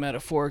 hopefully only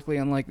metaphorically,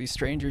 unlike these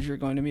strangers you're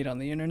going to meet on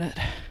the internet.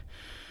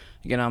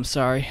 Again, I'm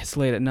sorry. It's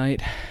late at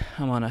night.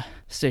 I'm on a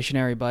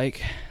stationary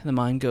bike. The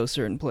mind goes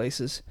certain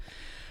places.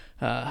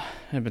 I've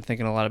been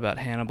thinking a lot about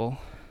Hannibal.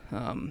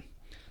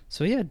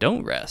 So yeah,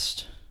 don't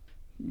rest.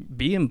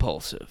 Be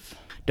impulsive.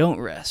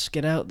 Don't rest.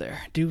 Get out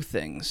there. Do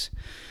things.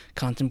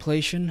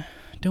 Contemplation.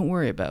 Don't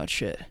worry about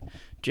shit.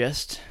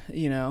 Just,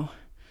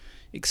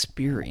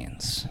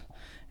 experience.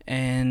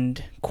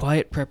 And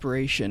quiet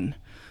preparation.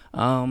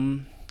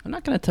 I'm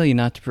not going to tell you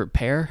not to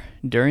prepare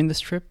during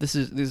this trip.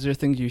 These are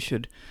things you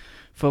should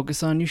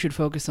focus on. You should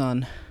focus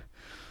on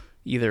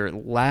either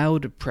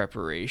loud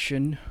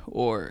preparation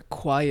or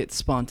quiet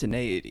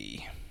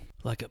spontaneity.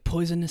 Like a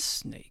poisonous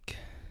snake.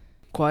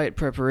 Quiet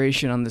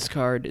preparation on this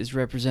card is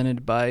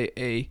represented by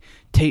a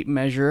tape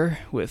measure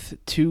with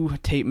 2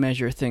 tape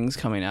measure things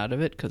coming out of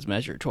it, because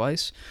measure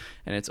twice,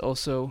 and it's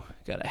also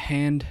got a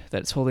hand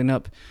that's holding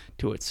up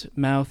to its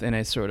mouth in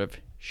a sort of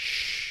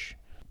shh.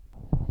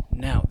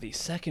 Now, the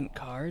second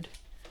card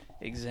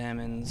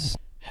examines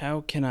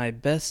how can I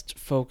best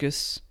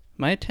focus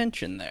my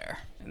attention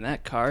there, and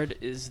that card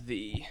is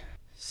the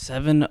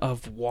 7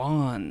 of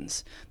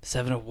Wands. The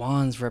 7 of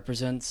Wands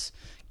represents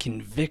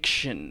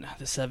conviction.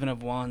 The 7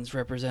 of Wands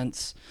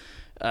represents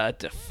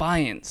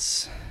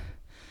defiance.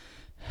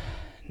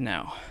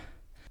 Now,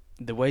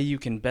 the way you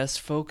can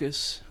best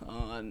focus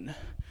on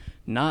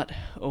not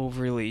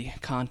overly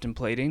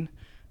contemplating,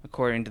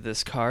 according to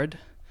this card,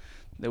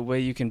 the way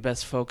you can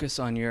best focus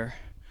on your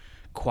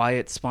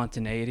quiet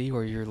spontaneity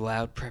or your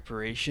loud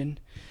preparation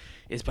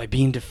is by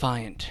being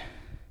defiant.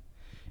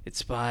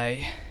 It's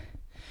by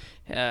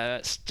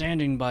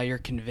standing by your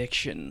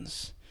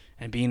convictions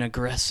and being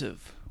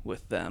aggressive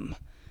with them.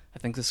 I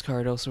think this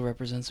card also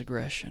represents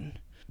aggression.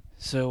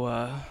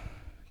 So,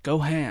 go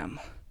ham.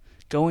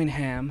 Going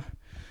ham,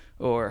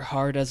 or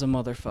hard as a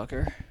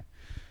motherfucker,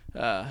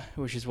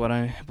 which is what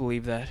I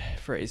believe that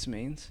phrase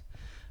means,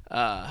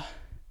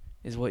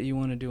 is what you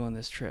want to do on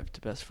this trip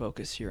to best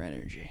focus your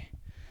energy.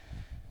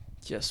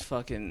 Just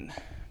fucking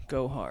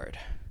go hard.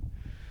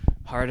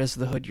 Hard as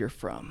the hood you're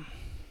from.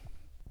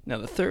 Now,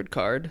 the third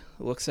card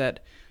looks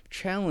at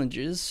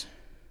challenges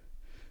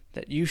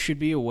that you should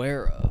be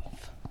aware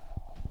of.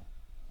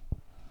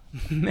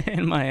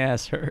 Man, my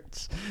ass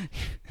hurts.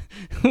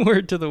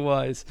 Word to the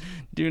wise.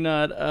 Do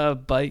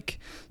not bike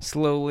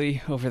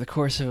slowly over the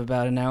course of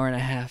about an hour and a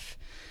half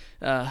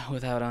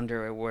without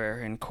underwear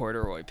and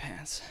corduroy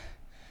pants.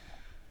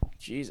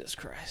 Jesus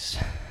Christ.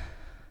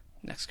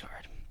 Next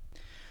card.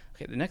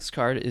 Okay, the next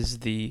card is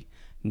the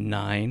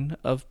Nine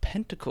of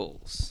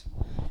Pentacles.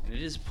 And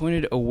it is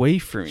pointed away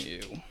from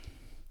you.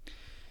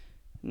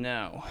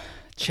 Now,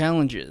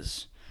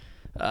 challenges.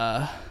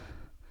 A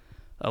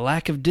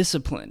lack of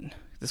discipline.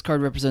 This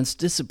card represents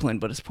discipline,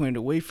 but it's pointed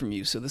away from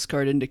you. So this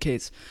card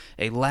indicates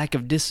a lack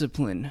of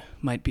discipline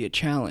might be a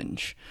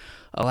challenge.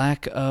 A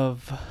lack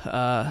of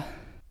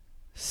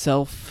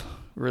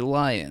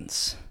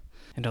self-reliance.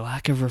 And a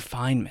lack of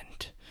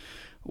refinement.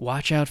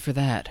 Watch out for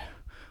that.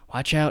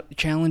 Watch out.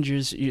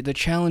 Challenges. The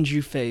challenge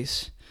you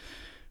face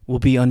will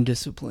be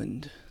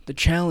undisciplined. The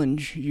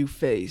challenge you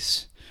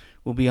face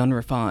will be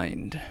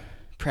unrefined.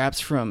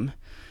 Perhaps from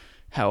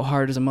how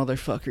hard as a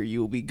motherfucker you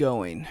will be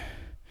going.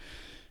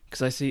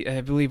 Because I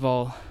believe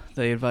all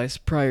the advice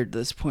prior to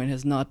this point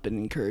has not been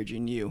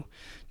encouraging you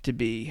to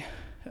be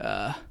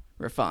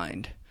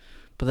refined.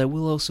 But that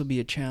will also be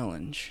a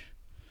challenge.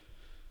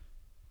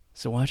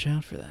 So watch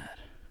out for that.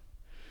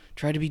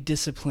 Try to be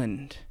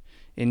disciplined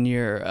in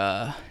your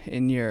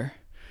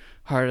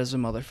hard as a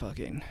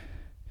motherfucking.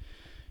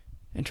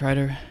 And try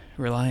to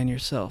rely on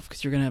yourself,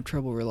 because you're going to have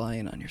trouble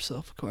relying on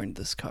yourself according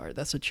to this card.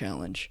 That's a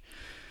challenge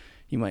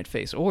you might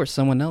face. Or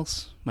someone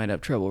else might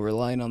have trouble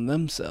relying on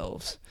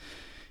themselves.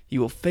 You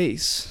will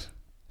face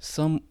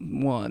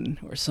someone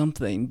or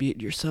something, be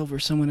it yourself or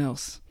someone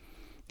else,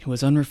 who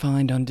is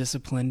unrefined,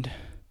 undisciplined,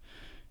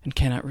 and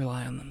cannot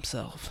rely on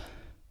themselves.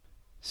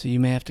 So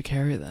you may have to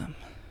carry them,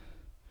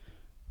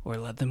 or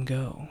let them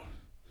go.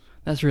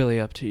 That's really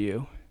up to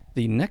you.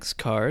 The next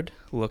card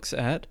looks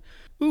at,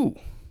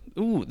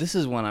 this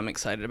is one I'm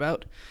excited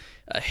about.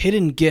 A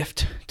hidden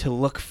gift to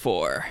look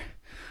for.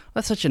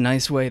 That's such a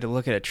nice way to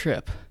look at a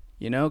trip,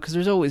 because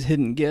there's always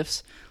hidden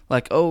gifts,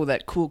 like,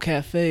 that cool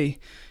cafe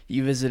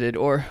you visited,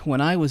 or when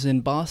I was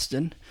in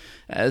Boston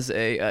as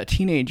a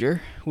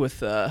teenager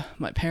with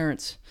my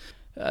parents,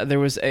 there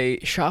was a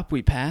shop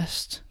we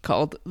passed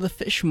called the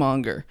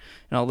Fishmonger,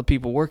 and all the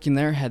people working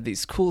there had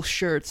these cool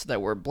shirts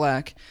that were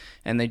black,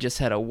 and they just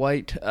had a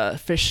white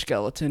fish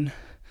skeleton,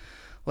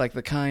 like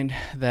the kind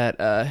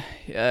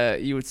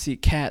that you would see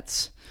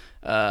cats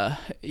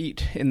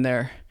eat in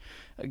their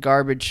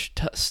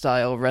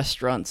garbage-style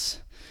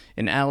restaurants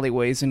in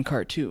alleyways in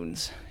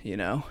cartoons,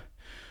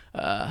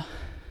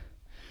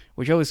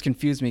 which always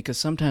confused me, because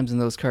sometimes in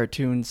those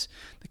cartoons,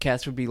 the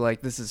cats would be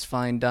like, this is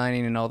fine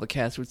dining, and all the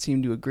cats would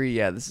seem to agree,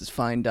 yeah, this is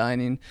fine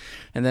dining.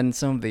 And then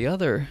some of the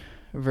other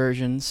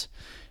versions,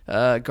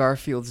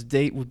 Garfield's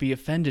date would be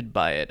offended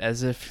by it,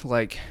 as if,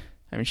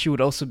 she would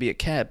also be a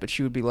cat, but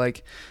she would be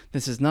like,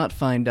 this is not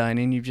fine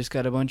dining, you've just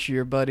got a bunch of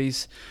your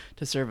buddies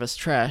to serve us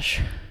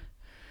trash.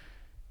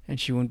 And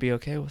she wouldn't be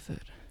okay with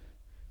it.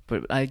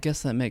 But I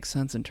guess that makes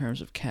sense in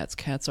terms of cats.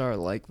 Cats are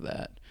like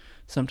that.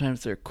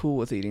 Sometimes they're cool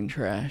with eating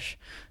trash,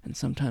 and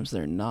sometimes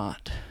they're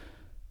not.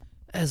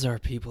 As are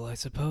people, I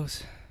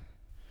suppose.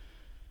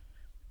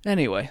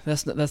 Anyway,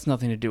 that's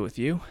nothing to do with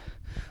you.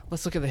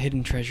 Let's look at the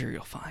hidden treasure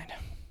you'll find.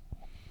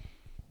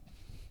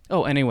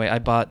 Oh, anyway,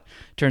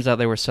 turns out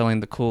they were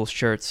selling the cool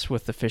shirts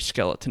with the fish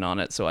skeleton on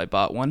it, so I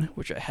bought one,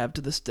 which I have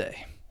to this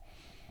day.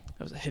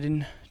 That was a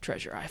hidden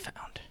treasure I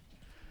found.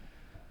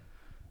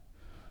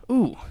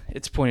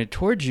 It's pointed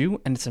towards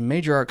you, and it's a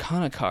Major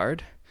Arcana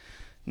card.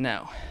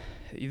 Now,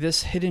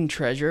 this hidden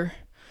treasure,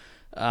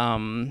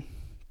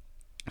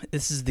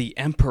 this is the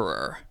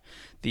Emperor.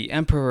 The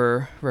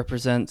Emperor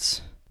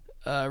represents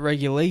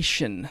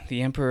regulation.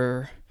 The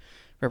Emperor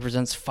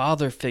represents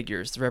father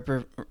figures.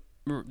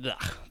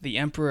 The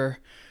Emperor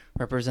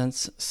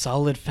represents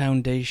solid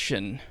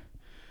foundation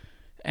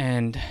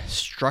and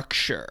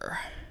structure.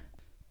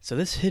 So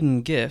this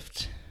hidden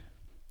gift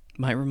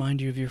might remind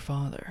you of your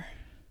father.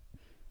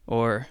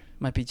 Or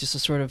might be just a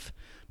sort of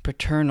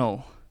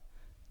paternal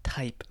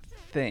type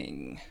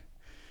thing.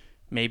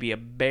 Maybe a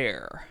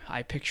bear.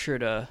 I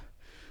pictured a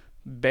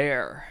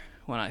bear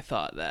when I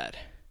thought that.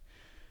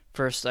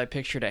 First, I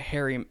pictured a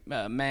hairy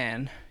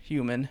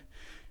human,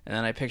 and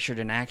then I pictured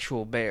an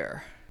actual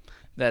bear.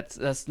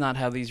 That's not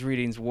how these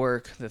readings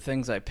work. The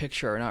things I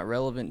picture are not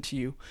relevant to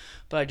you,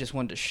 but I just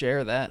wanted to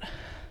share that.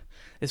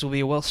 This will be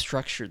a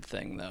well-structured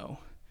thing, though,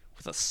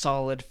 with a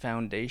solid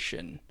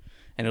foundation,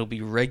 and it'll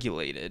be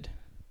regulated.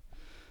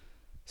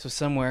 So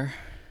somewhere,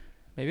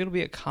 maybe it'll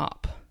be a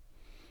cop.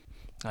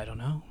 I don't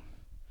know.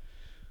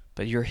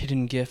 But your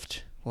hidden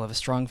gift will have a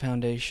strong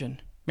foundation.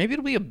 Maybe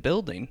it'll be a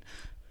building.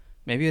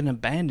 Maybe an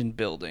abandoned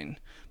building.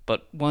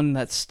 But one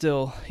that's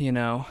still,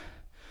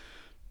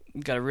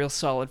 got a real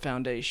solid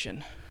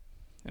foundation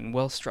and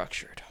well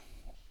structured.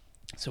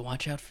 So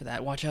watch out for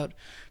that. Watch out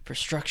for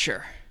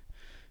structure,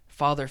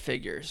 father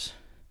figures,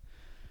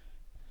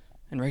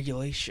 and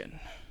regulation.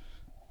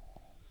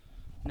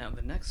 Now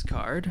the next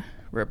card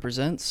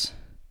represents,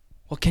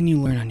 what can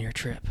you learn on your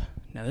trip?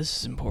 Now this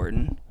is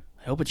important.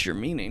 I hope it's your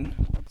meaning.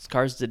 These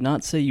cards did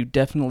not say you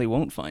definitely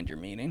won't find your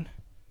meaning.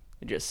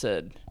 It just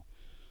said,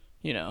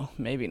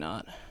 maybe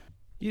not.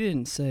 You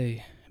didn't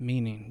say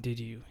meaning, did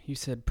you? You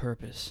said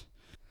purpose.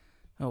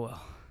 Oh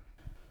well.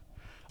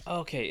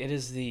 Okay, it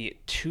is the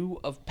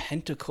Two of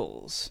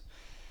Pentacles.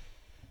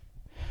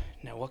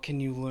 Now what can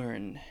you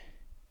learn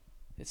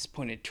It's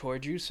pointed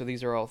toward you, so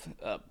these are all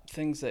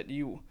things that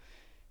you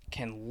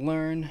can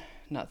learn,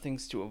 not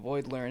things to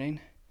avoid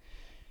learning.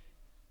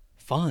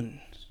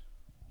 Fun.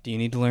 Do you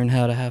need to learn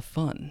how to have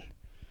fun?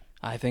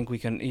 I think we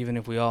can, even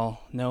if we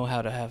all know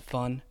how to have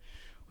fun,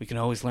 we can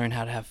always learn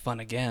how to have fun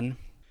again.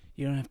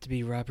 You don't have to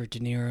be Robert De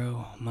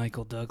Niro,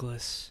 Michael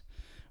Douglas,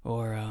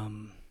 or,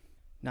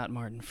 not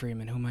Martin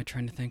Freeman. Who am I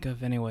trying to think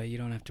of? Anyway, you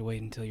don't have to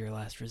wait until your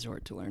last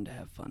resort to learn to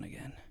have fun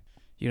again.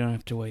 You don't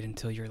have to wait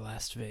until your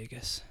last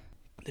Vegas.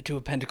 The Two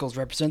of Pentacles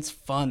represents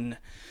fun.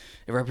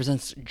 It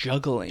represents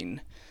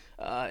juggling.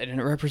 And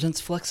it represents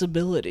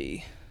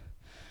flexibility.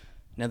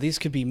 Now, these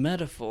could be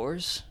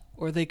metaphors,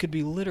 or they could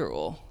be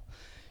literal.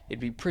 It'd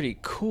be pretty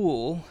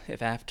cool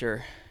if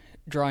after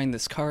drawing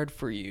this card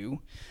for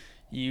you,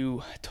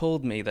 you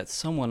told me that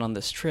someone on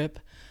this trip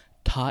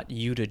taught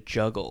you to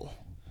juggle,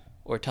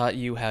 or taught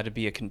you how to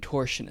be a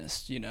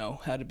contortionist,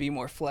 how to be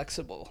more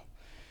flexible.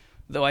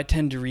 Though I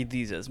tend to read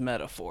these as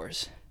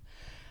metaphors.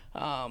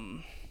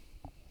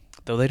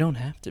 Though they don't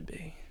have to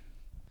be.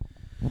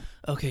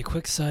 Okay,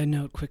 quick side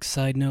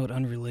note,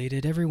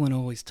 unrelated. Everyone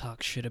always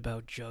talks shit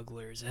about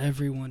jugglers.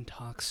 Everyone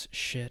talks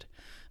shit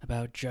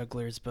about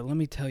jugglers, but let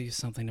me tell you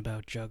something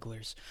about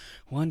jugglers.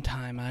 One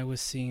time I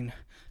was seeing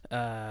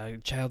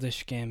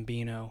Childish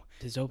Gambino.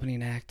 His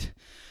opening act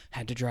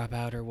had to drop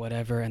out or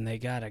whatever, and they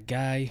got a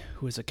guy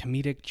who was a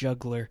comedic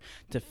juggler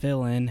to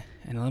fill in,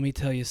 and let me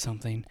tell you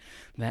something,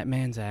 that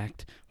man's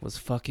act was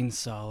fucking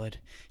solid.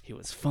 He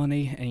was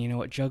funny, and you know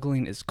what,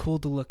 juggling is cool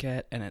to look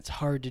at, and it's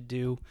hard to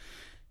do.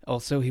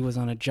 Also, he was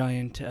on a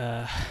giant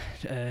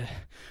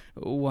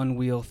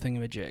one-wheel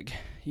thingamajig.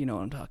 You know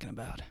what I'm talking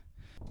about.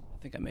 I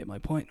think I made my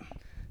point.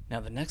 Now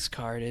the next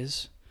card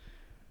is,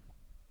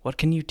 what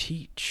can you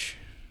teach?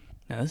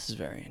 Now this is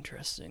very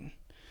interesting,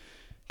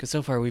 because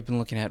so far we've been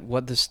looking at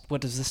what does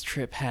this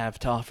trip have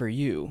to offer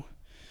you,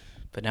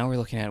 but now we're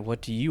looking at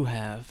what do you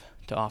have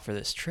to offer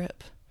this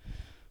trip.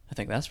 I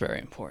think that's very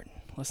important.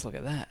 Let's look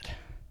at that.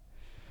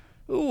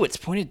 Ooh, it's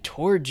pointed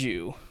towards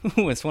you.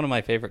 Ooh, it's one of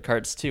my favorite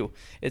cards too.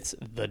 It's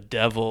the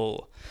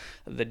Devil.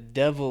 The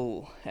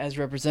Devil, as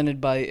represented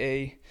by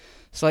a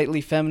slightly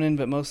feminine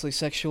but mostly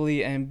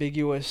sexually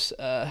ambiguous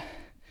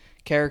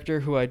character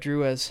who I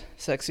drew as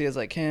sexy as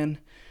I can.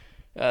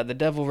 The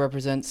Devil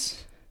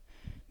represents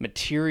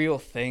material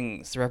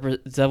things. The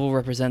Devil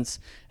represents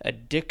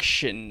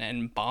addiction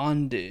and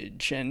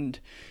bondage and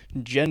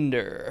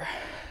gender.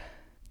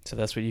 So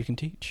that's what you can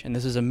teach. And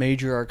this is a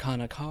major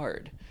arcana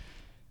card.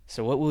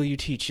 So what will you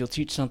teach? You'll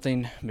teach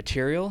something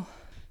material.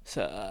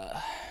 So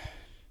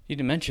you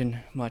didn't mention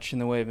much in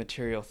the way of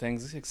material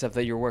things, except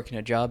that you're working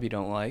a job you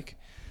don't like,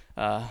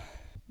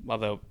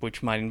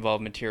 which might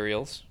involve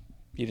materials.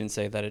 You didn't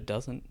say that it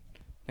doesn't.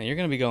 And you're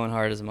going to be going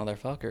hard as a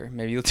motherfucker.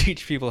 Maybe you'll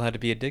teach people how to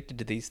be addicted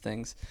to these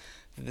things.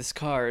 This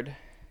card,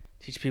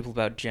 teach people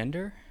about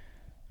gender?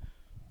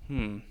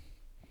 I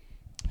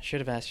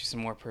should have asked you some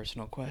more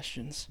personal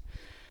questions.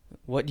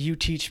 What you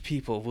teach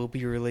people will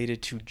be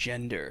related to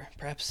gender.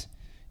 Perhaps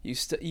you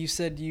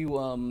said you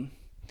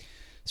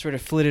sort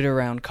of flitted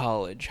around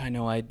college. I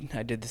know I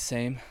did the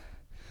same.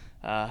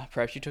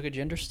 Perhaps you took a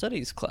gender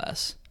studies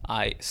class.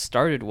 I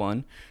started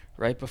one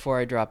right before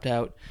I dropped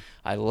out.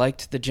 I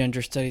liked the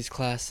gender studies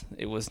class.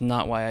 It was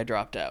not why I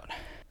dropped out.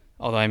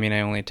 Although, I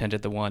only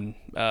attended the one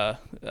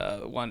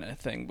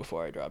thing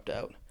before I dropped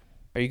out.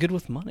 Are you good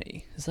with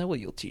money? Is that what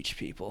you'll teach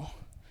people?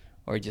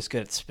 Or are you just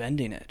good at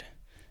spending it?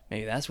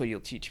 Maybe that's what you'll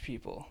teach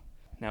people.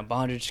 Now,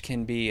 bondage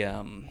can be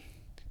a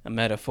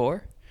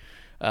metaphor.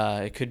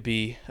 It could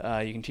be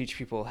you can teach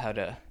people how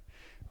to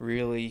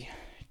really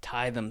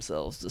tie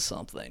themselves to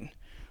something.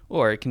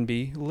 Or it can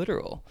be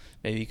literal.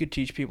 Maybe you could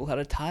teach people how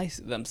to tie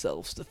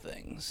themselves to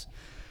things.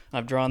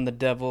 I've drawn the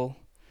Devil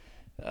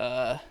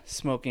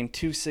smoking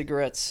 2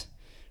 cigarettes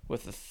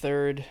with the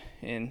third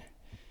in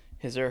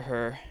his or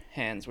her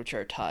hands, which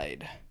are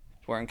tied.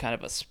 Wearing kind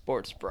of a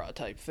sports bra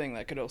type thing.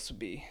 That could also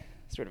be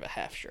sort of a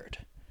half shirt.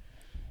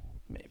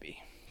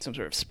 Maybe. Some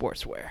sort of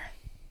sportswear.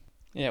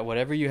 Yeah,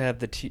 whatever you have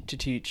to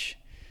teach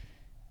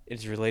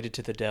is related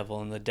to the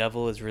Devil, and the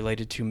Devil is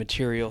related to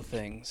material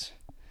things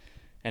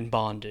and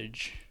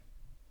bondage.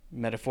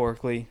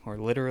 Metaphorically or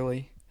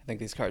literally. I think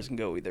these cards can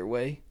go either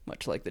way,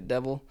 much like the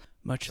Devil,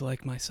 much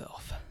like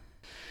myself.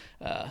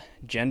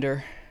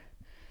 Gender,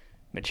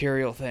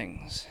 material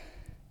things.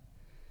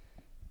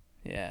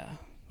 Yeah,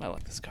 I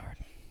like this card.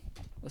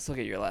 Let's look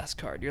at your last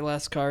card. Your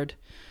last card,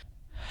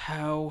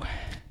 how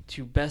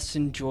to best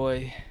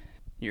enjoy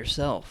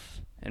yourself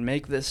and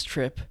make this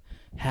trip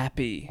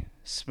happy,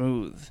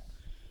 smooth,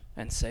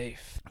 and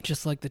safe.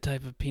 Just like the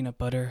type of peanut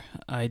butter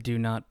I do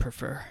not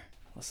prefer.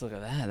 Let's look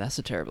at that. That's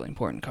a terribly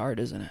important card,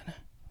 isn't it?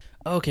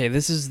 Okay,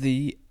 this is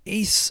the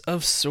Ace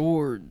of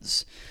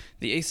Swords.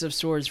 The Ace of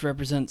Swords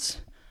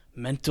represents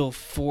mental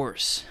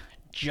force,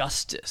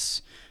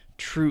 justice,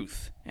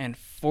 truth, and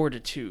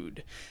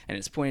fortitude. And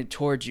it's pointed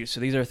towards you. So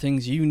these are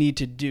things you need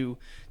to do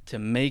to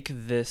make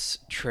this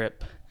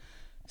trip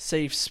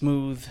safe,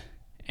 smooth,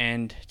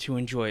 and to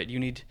enjoy it. You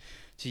need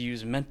to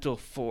use mental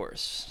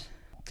force.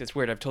 It's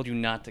weird, I've told you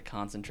not to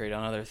concentrate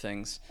on other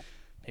things,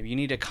 Maybe you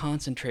need to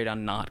concentrate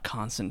on not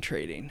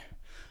concentrating.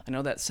 I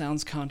know that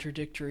sounds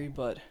contradictory,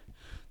 but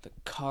the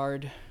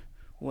card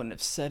wouldn't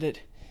have said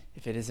it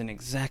if it isn't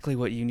exactly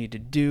what you need to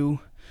do.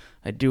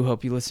 I do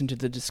hope you listen to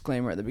the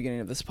disclaimer at the beginning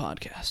of this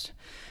podcast.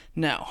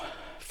 Now,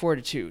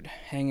 fortitude,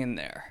 hang in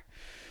there.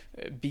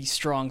 Be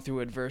strong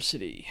through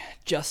adversity.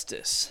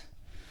 Justice.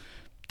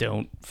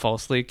 Don't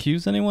falsely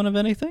accuse anyone of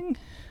anything.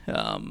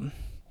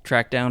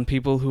 Track down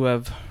people who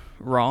have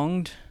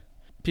wronged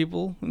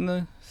people in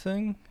the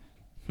thing.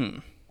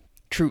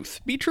 Truth.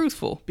 Be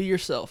truthful. Be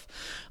yourself.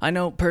 I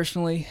know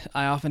personally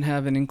I often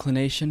have an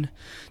inclination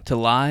to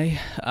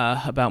lie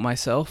about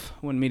myself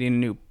when meeting a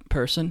new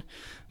person,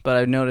 but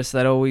I've noticed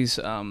that always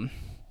I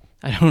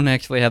don't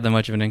actually have that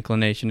much of an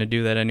inclination to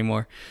do that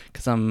anymore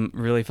because I'm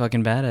really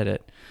fucking bad at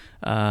it.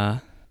 So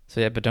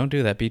yeah, but don't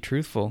do that. Be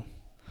truthful.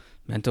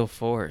 Mental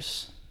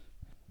force.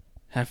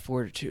 Have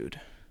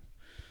fortitude.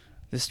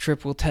 This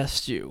trip will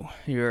test you.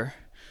 You're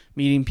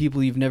meeting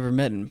people you've never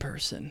met in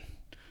person.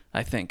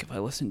 I think if I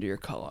listen to your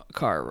if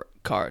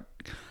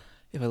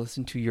I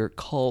listen to your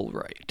call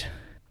right.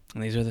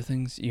 And these are the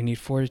things. You need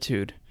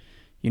fortitude.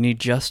 You need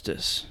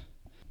justice.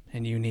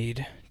 And you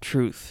need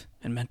truth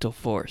and mental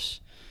force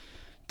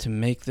to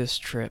make this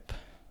trip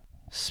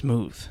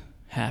smooth,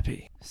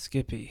 happy,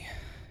 Skippy,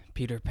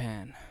 Peter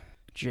Pan,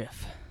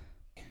 Jif,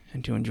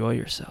 and to enjoy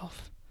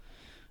yourself.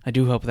 I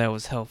do hope that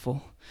was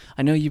helpful.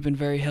 I know you've been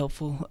very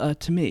helpful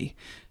to me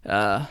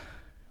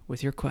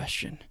with your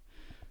question.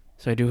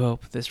 So I do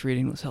hope this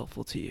reading was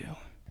helpful to you.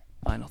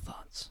 Final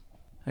thoughts.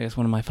 I guess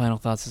one of my final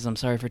thoughts is I'm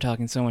sorry for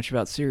talking so much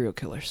about serial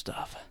killer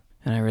stuff.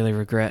 And I really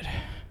regret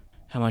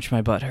how much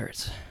my butt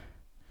hurts.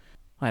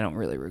 I don't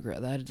really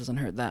regret that. It doesn't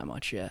hurt that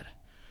much yet.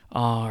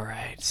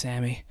 Alright,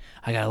 Sammy.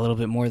 I got a little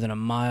bit more than a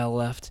mile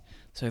left,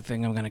 so I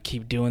think I'm going to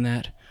keep doing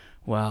that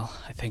while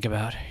I think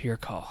about your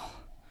call.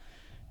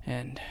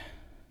 And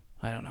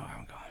I don't know where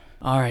I'm going.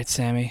 Alright,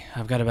 Sammy.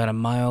 I've got about a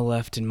mile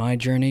left in my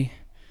journey.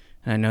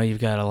 And I know you've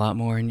got a lot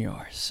more in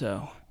yours,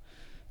 so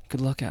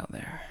good luck out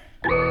there.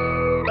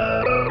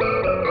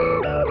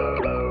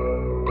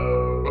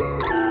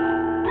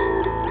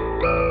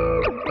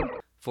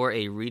 For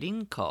a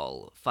reading,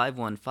 call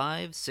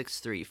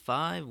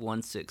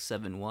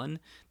 515-635-1671,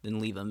 then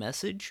leave a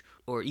message,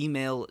 or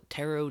email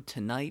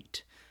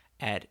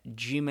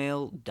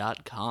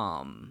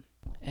tarottonight@gmail.com.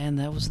 And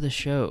that was the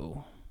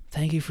show.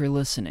 Thank you for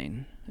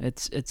listening.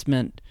 It's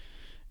meant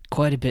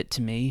quite a bit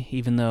to me,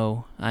 even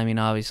though, I mean,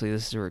 obviously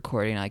this is a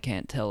recording. I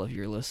can't tell if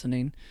you're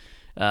listening.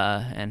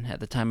 And at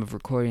the time of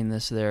recording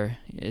this, there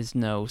is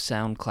no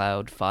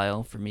SoundCloud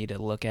file for me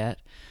to look at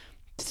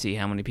to see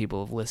how many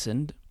people have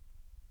listened.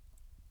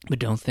 But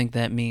don't think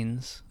that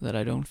means that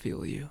I don't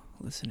feel you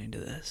listening to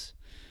this.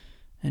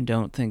 And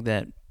don't think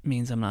that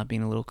means I'm not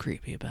being a little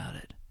creepy about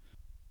it.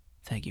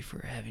 Thank you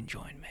for having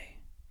joined me.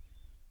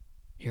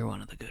 You're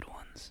one of the good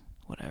ones,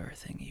 whatever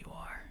thing you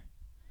are.